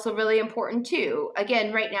 That's also really important too.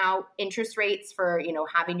 Again, right now, interest rates for,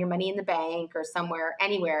 having your money in the bank or somewhere,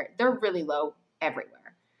 anywhere, they're really low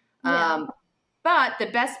everywhere. Yeah. But the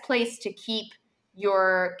best place to keep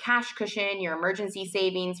your cash cushion, your emergency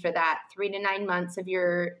savings for that 3 to 9 months of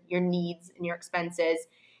your needs and your expenses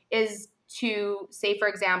is to, say, for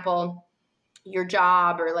example, your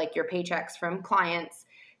job or like your paychecks from clients,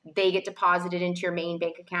 they get deposited into your main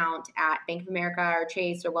bank account at Bank of America or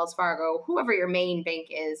Chase or Wells Fargo, whoever your main bank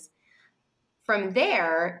is. From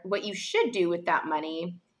there, what you should do with that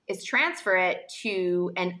money is transfer it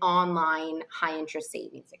to an online high interest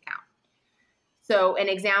savings account. So an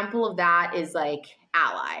example of that is like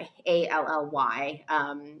Ally, ALLY.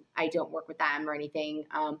 I don't work with them or anything,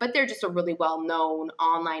 but they're just a really well-known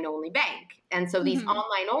online-only bank. And so these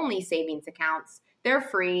online-only savings accounts, they're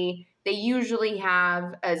free. They usually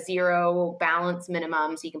have a 0 balance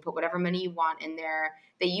minimum, so you can put whatever money you want in there.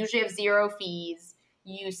 They usually have 0 fees.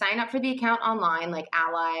 You sign up for the account online like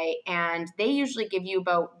Ally, and they usually give you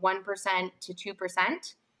about 1% to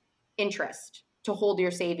 2% interest to hold your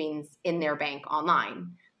savings in their bank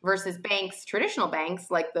online, versus banks, traditional banks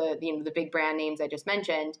like the big brand names I just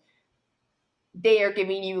mentioned, they are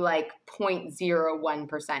giving you like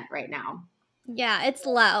 0.01% right now. Yeah, it's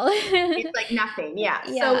low. It's like nothing. Yeah.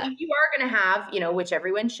 So if you are going to have, which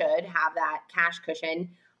everyone should have, that cash cushion,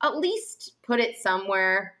 at least put it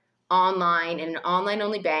somewhere online in an online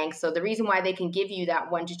only bank. So the reason why they can give you that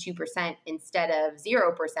 1 to 2% instead of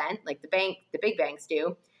 0%, like the big banks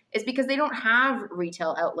do, is because they don't have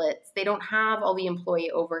retail outlets. They don't have all the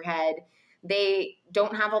employee overhead. They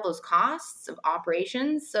don't have all those costs of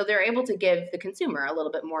operations. So they're able to give the consumer a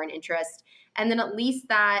little bit more in interest. And then at least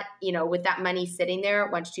that, with that money sitting there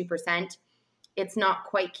at 1 to 2%, it's not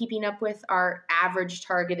quite keeping up with our average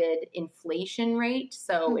targeted inflation rate.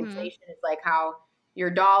 So inflation is like how your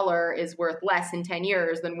dollar is worth less in 10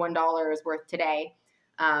 years than $1 is worth today.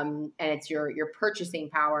 And it's your purchasing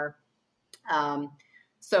power.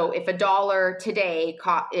 So if $1 today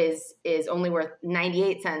is only worth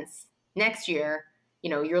 98 cents next year,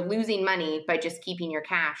 you're losing money by just keeping your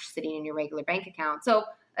cash sitting in your regular bank account. So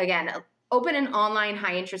again, open an online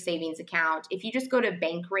high interest savings account. If you just go to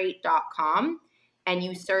bankrate.com and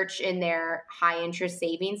you search in their high interest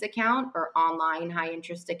savings account or online high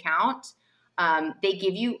interest account, they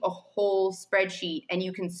give you a whole spreadsheet, and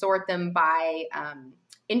you can sort them by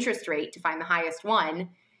interest rate to find the highest one,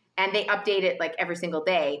 and they update it like every single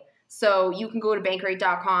day. So you can go to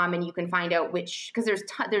bankrate.com and you can find out which, because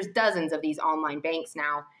there's dozens of these online banks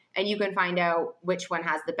now, and you can find out which one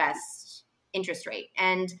has the best interest rate.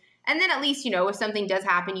 And then at least, if something does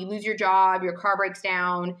happen, you lose your job, your car breaks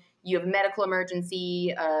down, you have a medical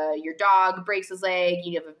emergency, your dog breaks his leg,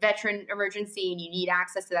 you have a veteran emergency, and you need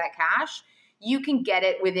access to that cash, you can get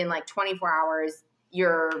it within like 24 hours.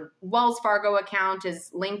 Your Wells Fargo account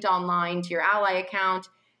is linked online to your Ally account,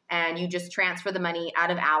 and you just transfer the money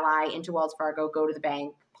out of Ally into Wells Fargo, go to the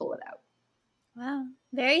bank, pull it out. Wow.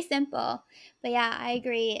 Very simple. But yeah, I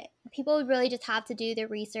agree. People really just have to do the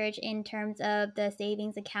research in terms of the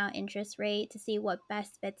savings account interest rate to see what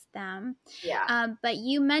best fits them. Yeah. But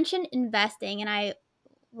you mentioned investing, and I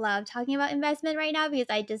love talking about investment right now because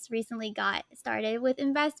I just recently got started with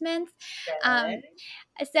investments. Um,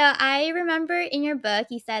 so I remember in your book,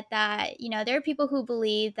 you said that, there are people who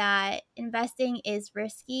believe that investing is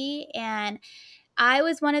risky. And I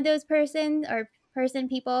was one of those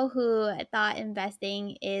people who thought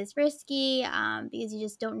investing is risky because you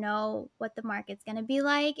just don't know what the market's going to be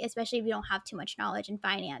like, especially if you don't have too much knowledge in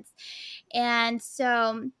finance. And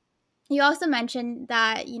so you also mentioned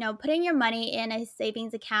that, putting your money in a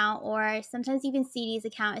savings account or sometimes even CDs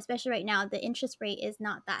account, especially right now, the interest rate is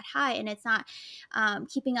not that high and it's not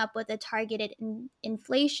keeping up with the targeted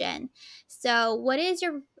inflation. So what is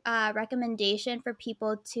your recommendation for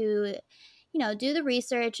people to, do the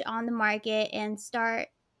research on the market and start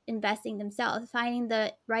investing themselves, finding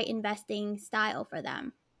the right investing style for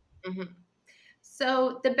them? Mm-hmm.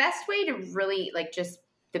 So the best way to really just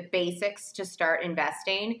the basics to start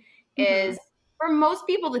investing Mm-hmm. is for most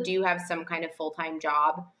people that do have some kind of full-time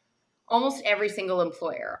job, almost every single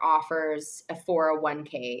employer offers a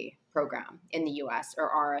 401k program in the US or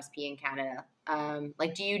RSP in Canada.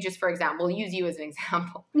 Do you, just for example, use you as an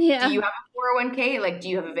example, do Yeah. you have a 401k? Do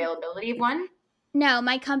you have availability of one? No,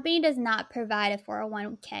 my company does not provide a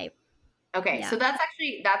 401k. Okay, so Yeah.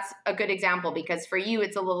 that's a good example, because for you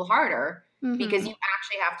it's a little harder because Mm-hmm. you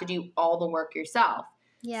actually have to do all the work yourself.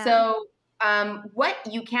 Yeah. So what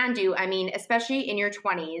you can do, especially in your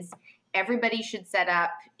 20s, everybody should set up,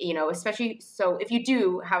 especially so if you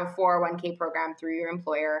do have a 401k program through your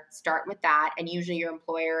employer, start with that. And usually your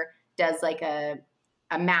employer does like a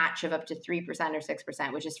match of up to 3% or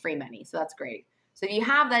 6%, which is free money. So that's great. So if you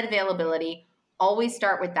have that availability, always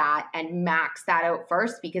start with that and max that out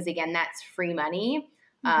first, because again, that's free money.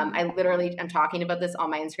 Mm-hmm. I'm talking about this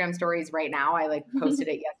on my Instagram stories right now. I posted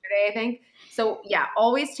it yesterday, I think. So yeah,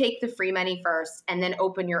 always take the free money first and then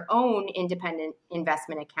open your own independent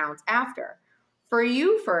investment accounts after. For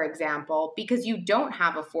you, for example, because you don't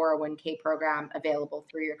have a 401k program available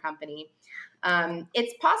through your company,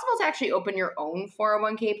 it's possible to actually open your own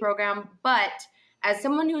 401k program, but as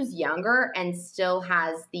someone who's younger and still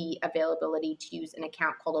has the availability to use an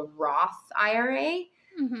account called a Roth IRA,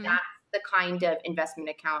 Mm-hmm. that's the kind of investment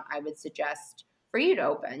account I would suggest for you to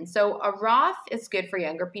open. So a Roth is good for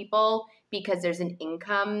younger people because there's an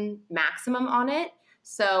income maximum on it.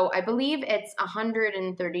 So I believe it's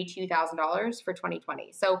 $132,000 for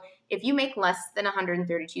 2020. So if you make less than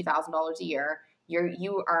 $132,000 a year,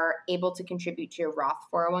 you are able to contribute to your Roth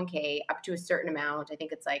 401k up to a certain amount. I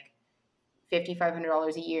think it's like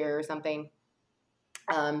 $5,500 a year or something.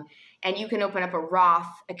 And you can open up a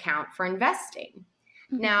Roth account for investing.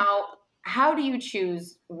 Mm-hmm. Now, how do you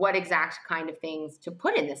choose what exact kind of things to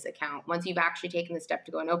put in this account once you've actually taken the step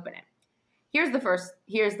to go and open it? Here's the first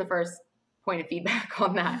point of feedback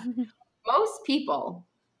on that. Most people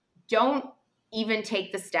don't even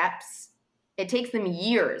take the steps. It takes them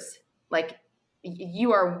years.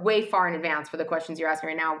 You are way far in advance for the questions you're asking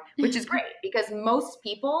right now, which is great, because most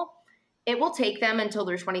people, it will take them until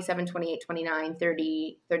they're 27, 28, 29,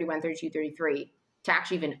 30, 31, 32, 33 to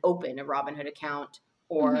actually even open a Robinhood account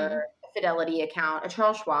or Mm-hmm. a Fidelity account, a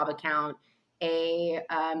Charles Schwab account, a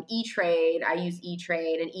E-Trade. I use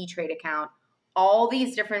E-Trade, an E-Trade account. All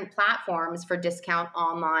these different platforms for discount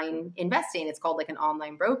online investing. It's called like an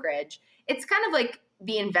online brokerage. It's kind of like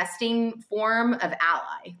the investing form of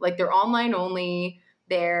Ally. They're online only.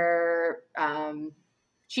 They're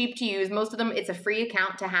cheap to use. Most of them, it's a free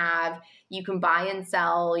account to have. You can buy and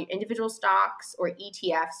sell individual stocks or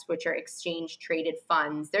ETFs, which are exchange traded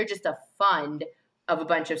funds. They're just a fund of a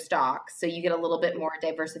bunch of stocks. So you get a little bit more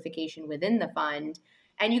diversification within the fund.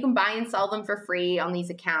 And you can buy and sell them for free on these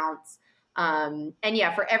accounts. And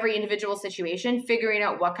yeah, for every individual situation, figuring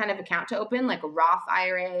out what kind of account to open, like a Roth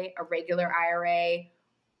IRA, a regular IRA,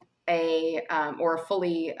 or a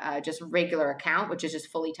fully just regular account, which is just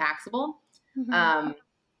fully taxable. Mm-hmm.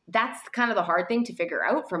 that's kind of the hard thing to figure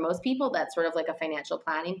out for most people. That's sort of like a financial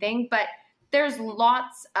planning thing. But there's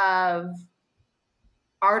lots of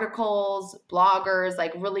articles, bloggers,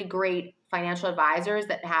 like really great financial advisors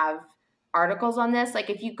that have articles on this. Like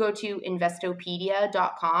if you go to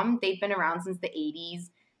investopedia.com, they've been around since the 80s.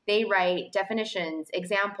 They write definitions,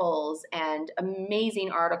 examples, and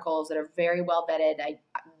amazing articles that are very well vetted.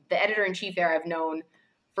 The editor-in-chief there I've known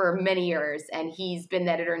for many years, and he's been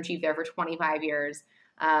the editor-in-chief there for 25 years.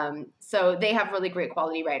 So they have really great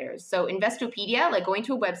quality writers. So Investopedia, like going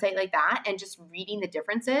to a website like that and just reading the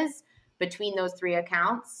differences between those three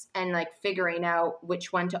accounts and like figuring out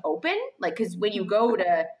which one to open. Like, because when you go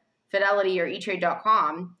to Fidelity or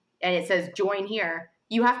eTrade.com and it says join here,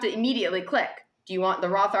 you have to immediately click. Do you want the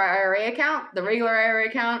Roth IRA account, the regular IRA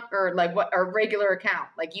account, or like what a regular account?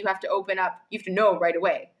 Like you have to open up, you have to know right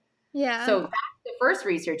away. Yeah. So that's the first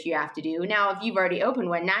research you have to do. Now, if you've already opened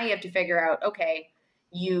one, now you have to figure out, okay,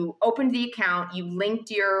 you opened the account, you linked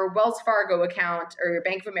your Wells Fargo account or your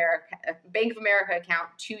Bank of America account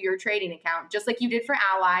to your trading account, just like you did for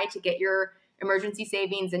Ally to get your emergency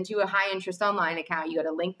savings into a high interest online account. You got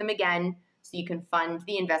to link them again so you can fund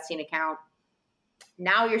the investing account.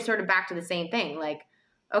 Now you're sort of back to the same thing. Like,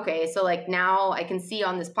 okay, so like now I can see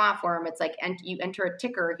on this platform, it's like you enter a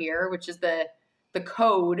ticker here, which is the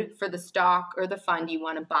code for the stock or the fund you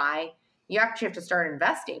want to buy. You actually have to start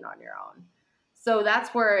investing on your own. So that's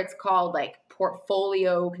where it's called like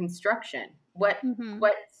portfolio construction. What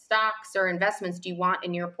stocks or investments do you want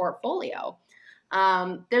in your portfolio?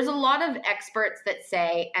 There's a lot of experts that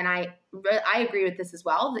say, and I agree with this as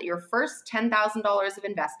well, that your first $10,000 of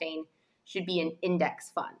investing should be in index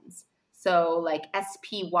funds. So like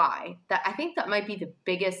SPY, I think that might be the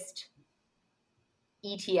biggest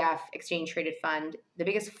ETF, exchange traded fund, the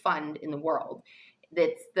biggest fund in the world.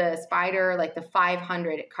 That's the spider, like the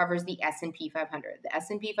 500. It covers the S&P 500. The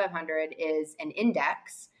S&P 500 is an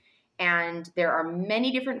index, and there are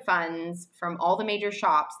many different funds from all the major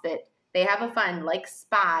shops that they have a fund like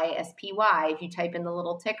SPY, SPY. If you type in the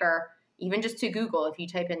little ticker, even just to Google, if you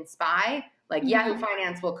type in SPY, like Yahoo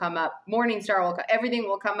Finance will come up, Morningstar will come, everything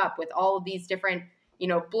will come up with all of these different,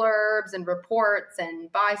 blurbs and reports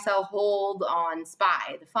and buy, sell, hold on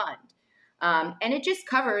SPY, the fund. And it just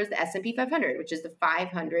covers the S&P 500, which is the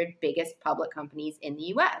 500 biggest public companies in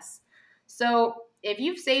the US. So if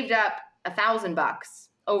you've saved up $1,000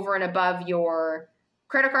 over and above your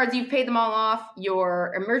credit cards, you've paid them all off,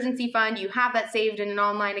 your emergency fund, you have that saved in an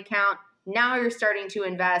online account, now you're starting to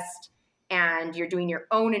invest and you're doing your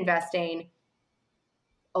own investing.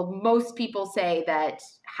 Most people say that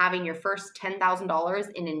having your first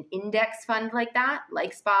 $10,000 in an index fund like that,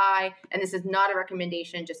 like SPY, and this is not a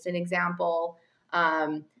recommendation, just an example,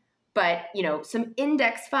 but some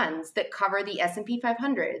index funds that cover the S&P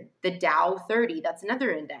 500, the Dow 30, that's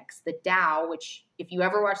another index. The Dow, which if you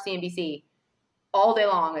ever watch CNBC, all day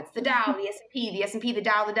long, it's the Dow, the S&P, the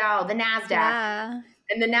Dow, the NASDAQ. Yeah.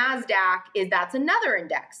 And the NASDAQ that's another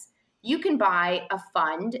index. You can buy a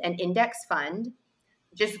fund, an index fund.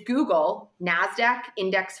 Just Google NASDAQ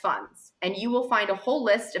index funds, and you will find a whole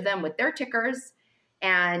list of them with their tickers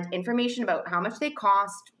and information about how much they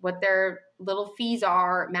cost, what their little fees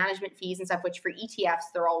are, management fees and stuff, which for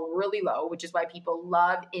ETFs, they're all really low, which is why people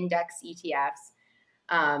love index ETFs.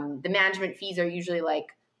 The management fees are usually like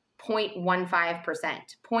 0.15%,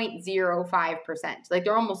 0.05%. Like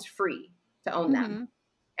they're almost free to own them.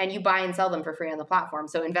 And you buy and sell them for free on the platform.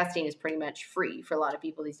 So investing is pretty much free for a lot of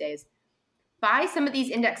people these days. Buy some of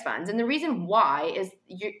these index funds. And the reason why is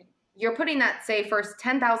you're putting that, say, first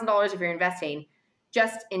 $10,000 if you're investing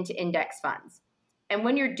just into index funds. And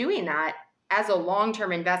when you're doing that as a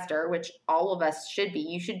long-term investor, which all of us should be,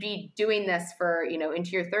 you should be doing this for,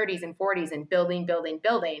 into your 30s and 40s and building,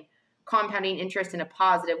 compounding interest in a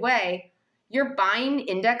positive way. You're buying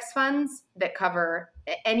index funds that cover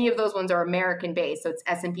any of those ones are American based. So it's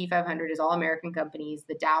S&P 500 is all American companies,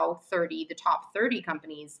 the Dow 30, the top 30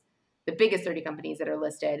 companies, the biggest 30 companies that are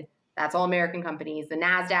listed, that's all American companies. The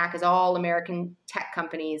NASDAQ is all American tech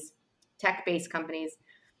companies, tech-based companies.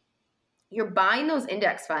 You're buying those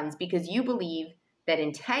index funds because you believe that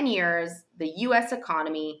in 10 years, the US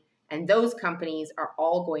economy and those companies are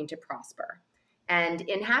all going to prosper. And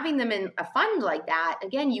in having them in a fund like that,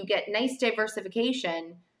 again, you get nice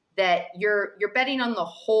diversification that you're betting on the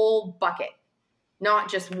whole bucket,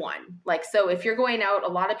 not just one. Like, so if you're going out,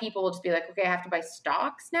 a lot of people will just be like, okay, I have to buy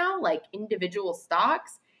stocks now, like individual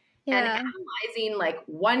stocks. Yeah. And analyzing like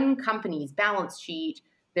one company's balance sheet,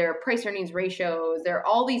 their price earnings ratios, there are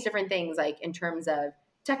all these different things like in terms of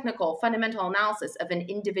technical, fundamental analysis of an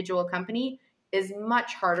individual company is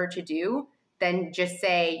much harder to do then just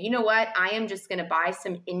say, you know what, I am just going to buy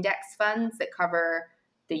some index funds that cover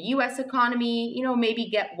the US economy, maybe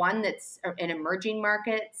get one that's an emerging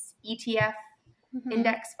markets ETF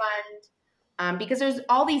index fund. Because there's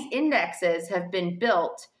all these indexes have been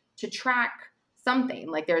built to track something.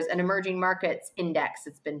 Like there's an emerging markets index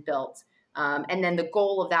that's been built. And then the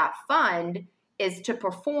goal of that fund is to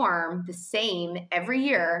perform the same every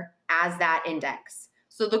year as that index.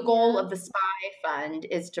 So the goal of the SPY fund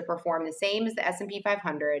is to perform the same as the S&P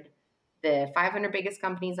 500, the 500 biggest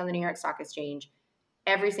companies on the New York Stock Exchange,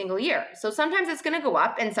 every single year. So sometimes it's going to go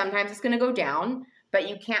up and sometimes it's going to go down, but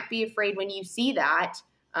you can't be afraid when you see that.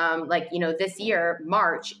 This year,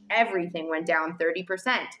 March, everything went down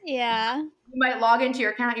 30%. Yeah. You might log into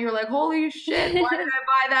your account and you're like, holy shit, why did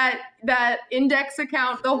I buy that index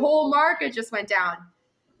account? The whole market just went down.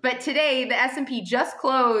 But today, the S&P just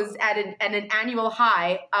closed at an annual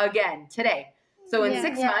high again today. So in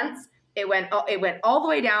 6 months, it went all the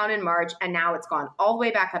way down in March, and now it's gone all the way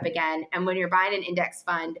back up again. And when you're buying an index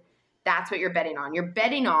fund, that's what you're betting on. You're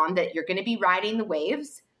betting on that you're going to be riding the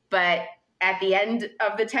waves, but at the end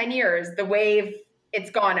of the 10 years, the wave, it's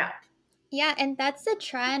gone up. Yeah, and that's the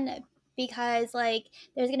trend, because like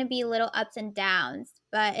there's going to be little ups and downs,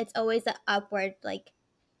 but it's always an upward, like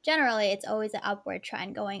generally it's always an upward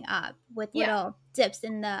trend going up with little dips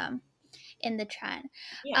in the trend.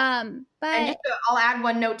 Yeah. But and I'll add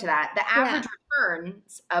one note to that. The average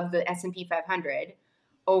returns of the S&P 500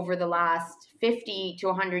 over the last 50 to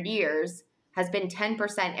 100 years has been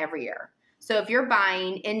 10% every year. So if you're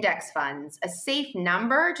buying index funds, a safe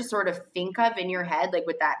number to sort of think of in your head, like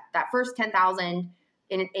with that first 10,000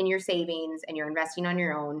 in your savings and you're investing on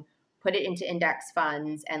your own, put it into index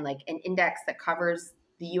funds, and like an index that covers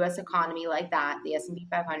the US economy like that, the S&P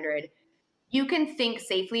 500, you can think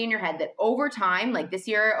safely in your head that over time, like this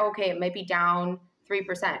year, okay, it might be down 3%,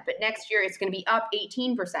 but next year it's going to be up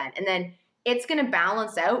 18%. And then it's going to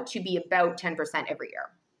balance out to be about 10% every year.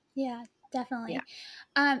 Yeah, definitely.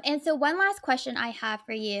 Yeah. And so one last question I have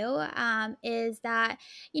for you is that,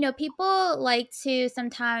 people like to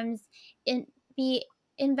sometimes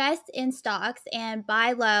invest in stocks and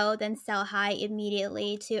buy low, then sell high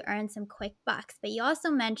immediately to earn some quick bucks. But you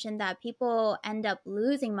also mentioned that people end up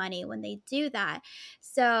losing money when they do that.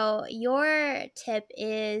 So your tip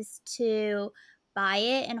is to buy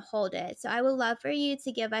it and hold it. So I would love for you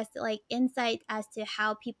to give us like insight as to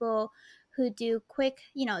how people who do quick,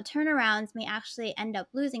 turnarounds may actually end up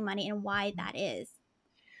losing money and why that is.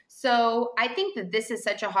 So I think that this is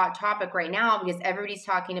such a hot topic right now because everybody's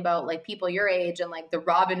talking about like people your age and like the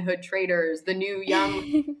Robin Hood traders, the new young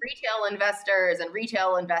retail investors and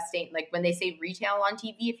retail investing. Like when they say retail on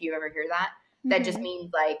TV, if you ever hear that, that just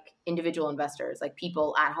means like individual investors, like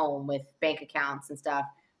people at home with bank accounts and stuff,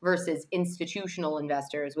 versus institutional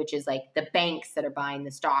investors, which is like the banks that are buying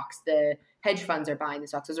the stocks, the hedge funds are buying the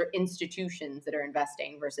stocks. Those are institutions that are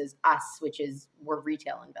investing versus us, which is we're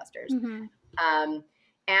retail investors.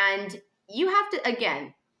 And you have to,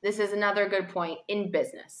 again, this is another good point in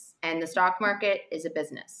business, and the stock market is a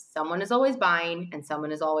business. Someone is always buying and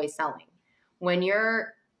someone is always selling. When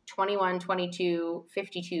you're 21, 22,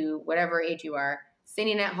 52, whatever age you are,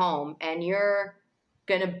 sitting at home and you're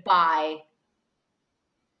going to buy,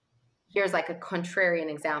 here's like a contrarian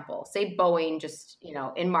example. Say Boeing just,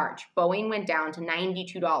 in March, Boeing went down to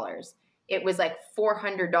 $92. It was like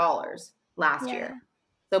 $400 last year.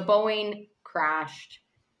 So Boeing crashed.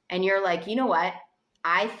 And you're like, you know what?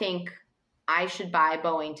 I think I should buy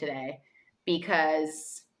Boeing today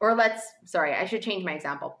because, I should change my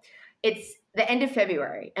example. It's the end of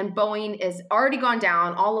February and Boeing is already gone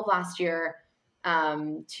down all of last year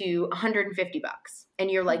to $150.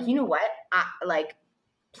 And you're like, you know what?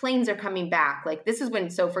 Planes are coming back. Like this is when,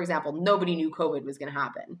 so for example, nobody knew COVID was going to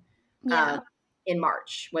happen in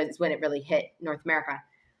March was when it really hit North America.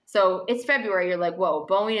 So it's February. You're like, whoa,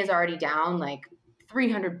 Boeing is already down like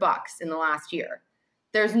 $300 in the last year.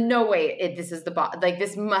 There's no way this is the bottom. Like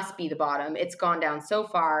this must be the bottom. It's gone down so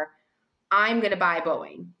far. I'm going to buy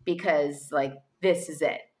Boeing because like this is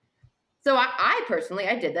it. So I personally,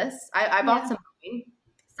 I did this. I bought some Boeing.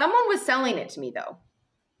 Someone was selling it to me though.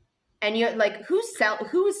 And you're like, who's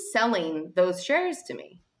selling those shares to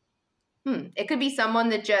me? It could be someone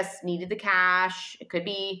that just needed the cash. It could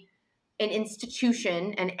be an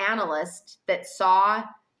institution, an analyst that saw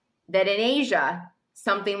that in Asia,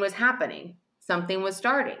 something was happening. Something was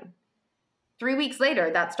starting. 3 weeks later,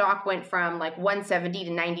 that stock went from like 170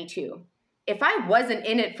 to 92. If I wasn't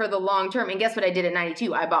in it for the long term, and guess what I did at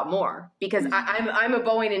 92? I bought more because I'm a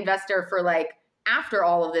Boeing investor for like after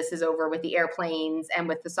all of this is over with the airplanes and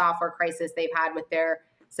with the software crisis they've had with their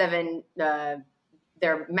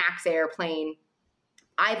their max airplane.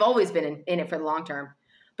 I've always been in it for the long term.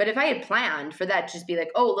 But if I had planned for that, just be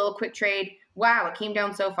like, oh, a little quick trade. Wow, it came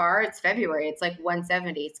down so far. It's February. It's like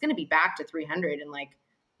 170. It's going to be back to 300 in like,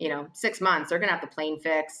 6 months. They're going to have the plane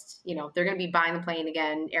fixed. They're going to be buying the plane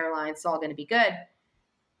again. Airlines, it's all going to be good.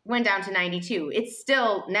 Went down to 92. It's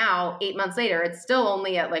still now 8 months later. It's still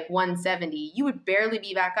only at like 170. You would barely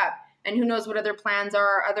be back up. And who knows what other plans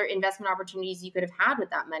are, other investment opportunities you could have had with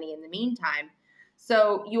that money in the meantime.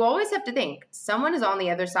 So you always have to think someone is on the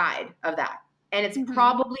other side of that. And it's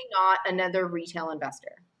probably not another retail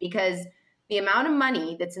investor, because the amount of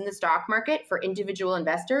money that's in the stock market for individual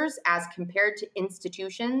investors as compared to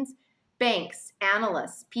institutions, banks,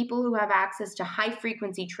 analysts, people who have access to high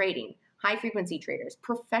frequency traders,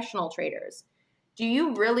 professional traders. Do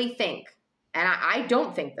you really think, and I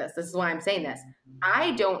don't think this is why I'm saying this,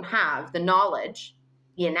 I don't have the knowledge,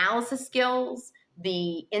 the analysis skills,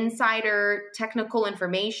 the insider technical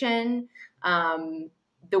information,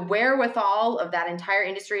 the wherewithal of that entire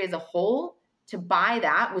industry as a whole to buy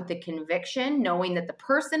that with the conviction, knowing that the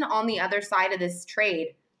person on the other side of this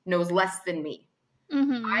trade knows less than me.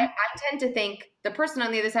 I tend to think the person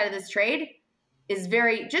on the other side of this trade is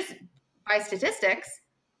just by statistics,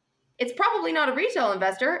 it's probably not a retail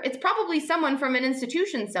investor. It's probably someone from an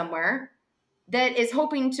institution somewhere that is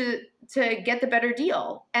hoping to get the better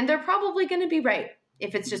deal. And they're probably going to be right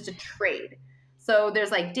if it's just a trade. So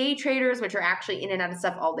there's like day traders, which are actually in and out of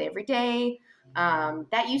stuff all day, every day.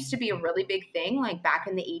 That used to be a really big thing, like back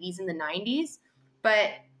in the 80s and the 90s.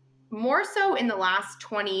 But more so in the last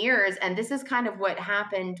 20 years, and this is kind of what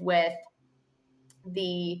happened with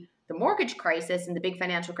the mortgage crisis and the big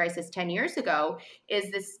financial crisis 10 years ago, is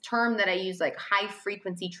this term that I use, like high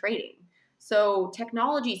frequency trading. So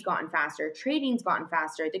technology's gotten faster, trading's gotten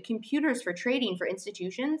faster. The computers for trading for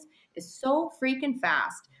institutions is so freaking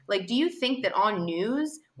fast. Like, do you think that on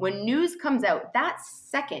news, when news comes out, that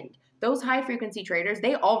second, those high frequency traders,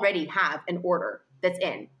 they already have an order that's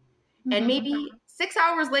in. And maybe 6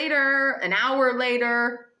 hours later, an hour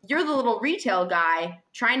later, you're the little retail guy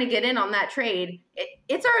trying to get in on that trade.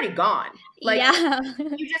 It's already gone. Like,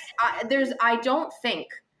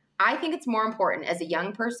 I think it's more important as a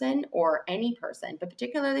young person or any person, but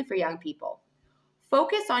particularly for young people,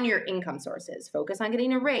 focus on your income sources, focus on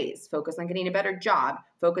getting a raise, focus on getting a better job,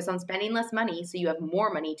 focus on spending less money so you have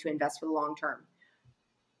more money to invest for the long term.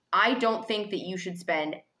 I don't think that you should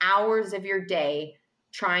spend hours of your day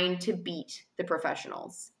trying to beat the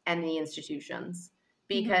professionals and the institutions,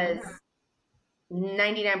 because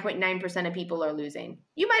 99.9% of people are losing.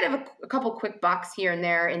 You might have a couple quick bucks here and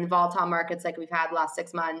there in the volatile markets like we've had the last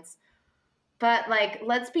 6 months. But like,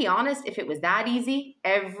 let's be honest, if it was that easy,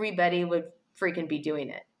 everybody would freaking be doing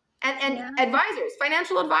it. And advisors,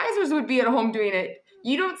 financial advisors would be at home doing it.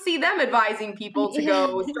 You don't see them advising people to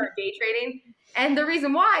go start day trading. And the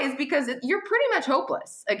reason why is because you're pretty much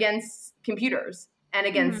hopeless against computers and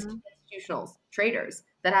against institutional traders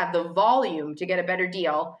that have the volume to get a better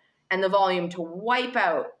deal and the volume to wipe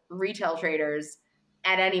out retail traders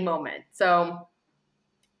at any moment. So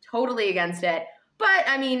totally against it. But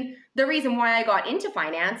I mean, the reason why I got into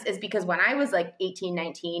finance is because when I was like 18,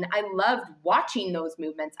 19, I loved watching those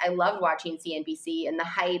movements. I loved watching CNBC and the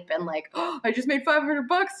hype and like, oh, I just made $500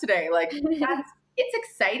 today. Like, it's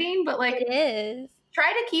exciting, but like, it is.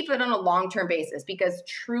 Try to keep it on a long-term basis, because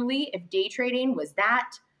truly, if day trading was that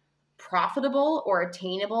profitable or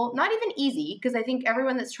attainable, not even easy, because I think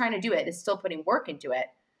everyone that's trying to do it is still putting work into it.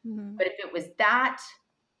 But if it was that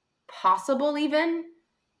possible, even,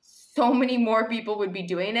 so many more people would be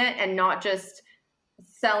doing it and not just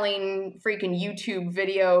selling freaking YouTube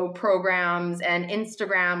video programs and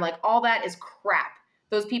Instagram. Like, all that is crap.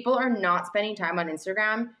 Those people are not spending time on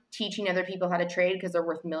Instagram teaching other people how to trade because they're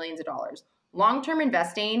worth millions of dollars. Long-term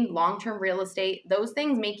investing, long-term real estate, those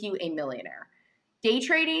things make you a millionaire. Day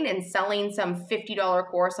trading and selling some $50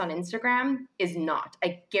 course on Instagram is not.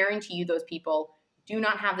 I guarantee you those people do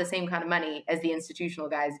not have the same kind of money as the institutional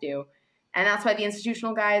guys do. And that's why the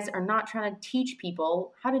institutional guys are not trying to teach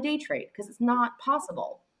people how to day trade, because it's not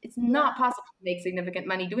possible. It's not possible to make significant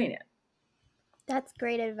money doing it. That's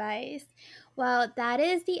great advice. Well, that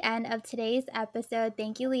is the end of today's episode.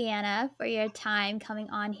 Thank you, Leanna, for your time coming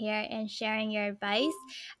on here and sharing your advice.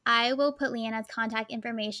 I will put Leanna's contact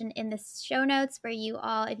information in the show notes for you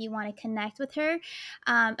all if you want to connect with her.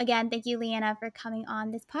 Again, thank you, Leanna, for coming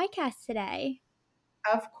on this podcast today.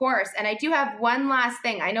 Of course. And I do have one last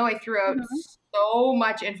thing. I know I threw out so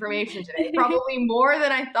much information today, probably more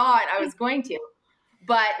than I thought I was going to.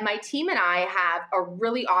 But my team and I have a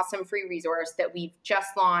really awesome free resource that we've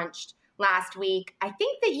just launched last week. I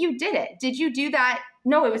think that you did it. Did you do that?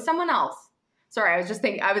 No, it was someone else. Sorry, I was just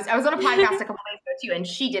thinking, I was on a podcast a couple days ago too, and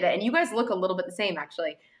she did it, and you guys look a little bit the same,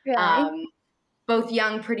 actually. Really? Both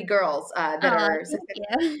young, pretty girls that are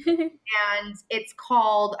thank you. and it's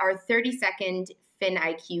called our 30-second Fin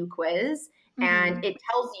IQ quiz. And it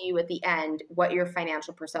tells you at the end what your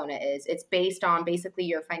financial persona is. It's based on basically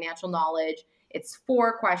your financial knowledge. It's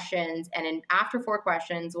 4 questions. And after 4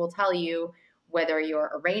 questions, we'll tell you whether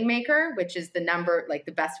you're a rainmaker, which is the number, like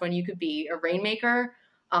the best one you could be, a rainmaker,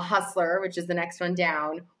 a hustler, which is the next one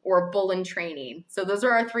down, or a bull in training. So those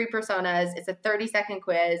are our 3 personas. It's a 30-second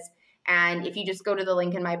quiz. And if you just go to the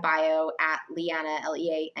link in my bio at Leanna,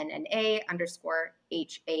 Leanna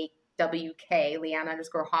 _HAWK, Leanna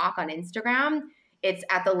 _Hawk on Instagram, it's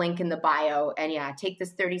at the link in the bio. And yeah, take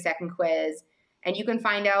this 30-second quiz and you can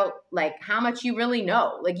find out like how much you really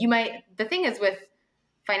know. Like the thing is with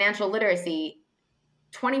financial literacy,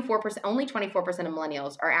 24%, only 24% of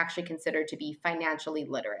millennials are actually considered to be financially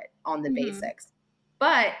literate on the basics.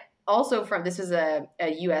 But also this is a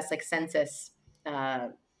US like census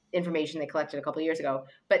information they collected a couple of years ago,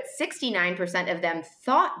 but 69% of them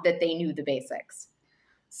thought that they knew the basics.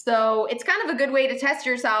 So it's kind of a good way to test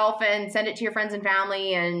yourself and send it to your friends and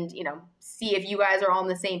family and, see if you guys are all on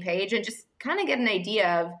the same page and just kind of get an idea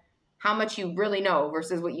of how much you really know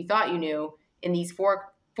versus what you thought you knew in these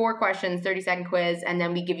four questions, 30-second quiz. And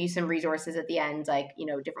then we give you some resources at the end, like,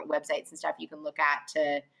 different websites and stuff you can look at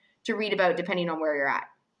to read about depending on where you're at.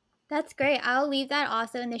 That's great. I'll leave that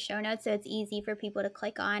also in the show notes so it's easy for people to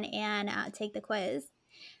click on and take the quiz.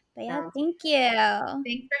 But yeah, thank you.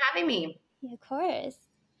 Thanks for having me. Yeah, of course.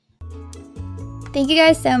 Thank you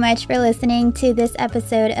guys so much for listening to this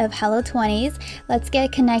episode of Hello 20s. Let's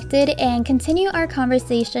get connected and continue our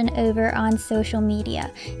conversation over on social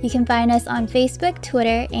media. You can find us on Facebook,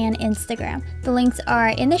 Twitter, and Instagram. The links are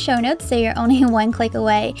in the show notes, so you're only 1 click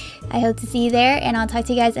away. I hope to see you there, and I'll talk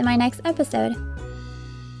to you guys in my next episode.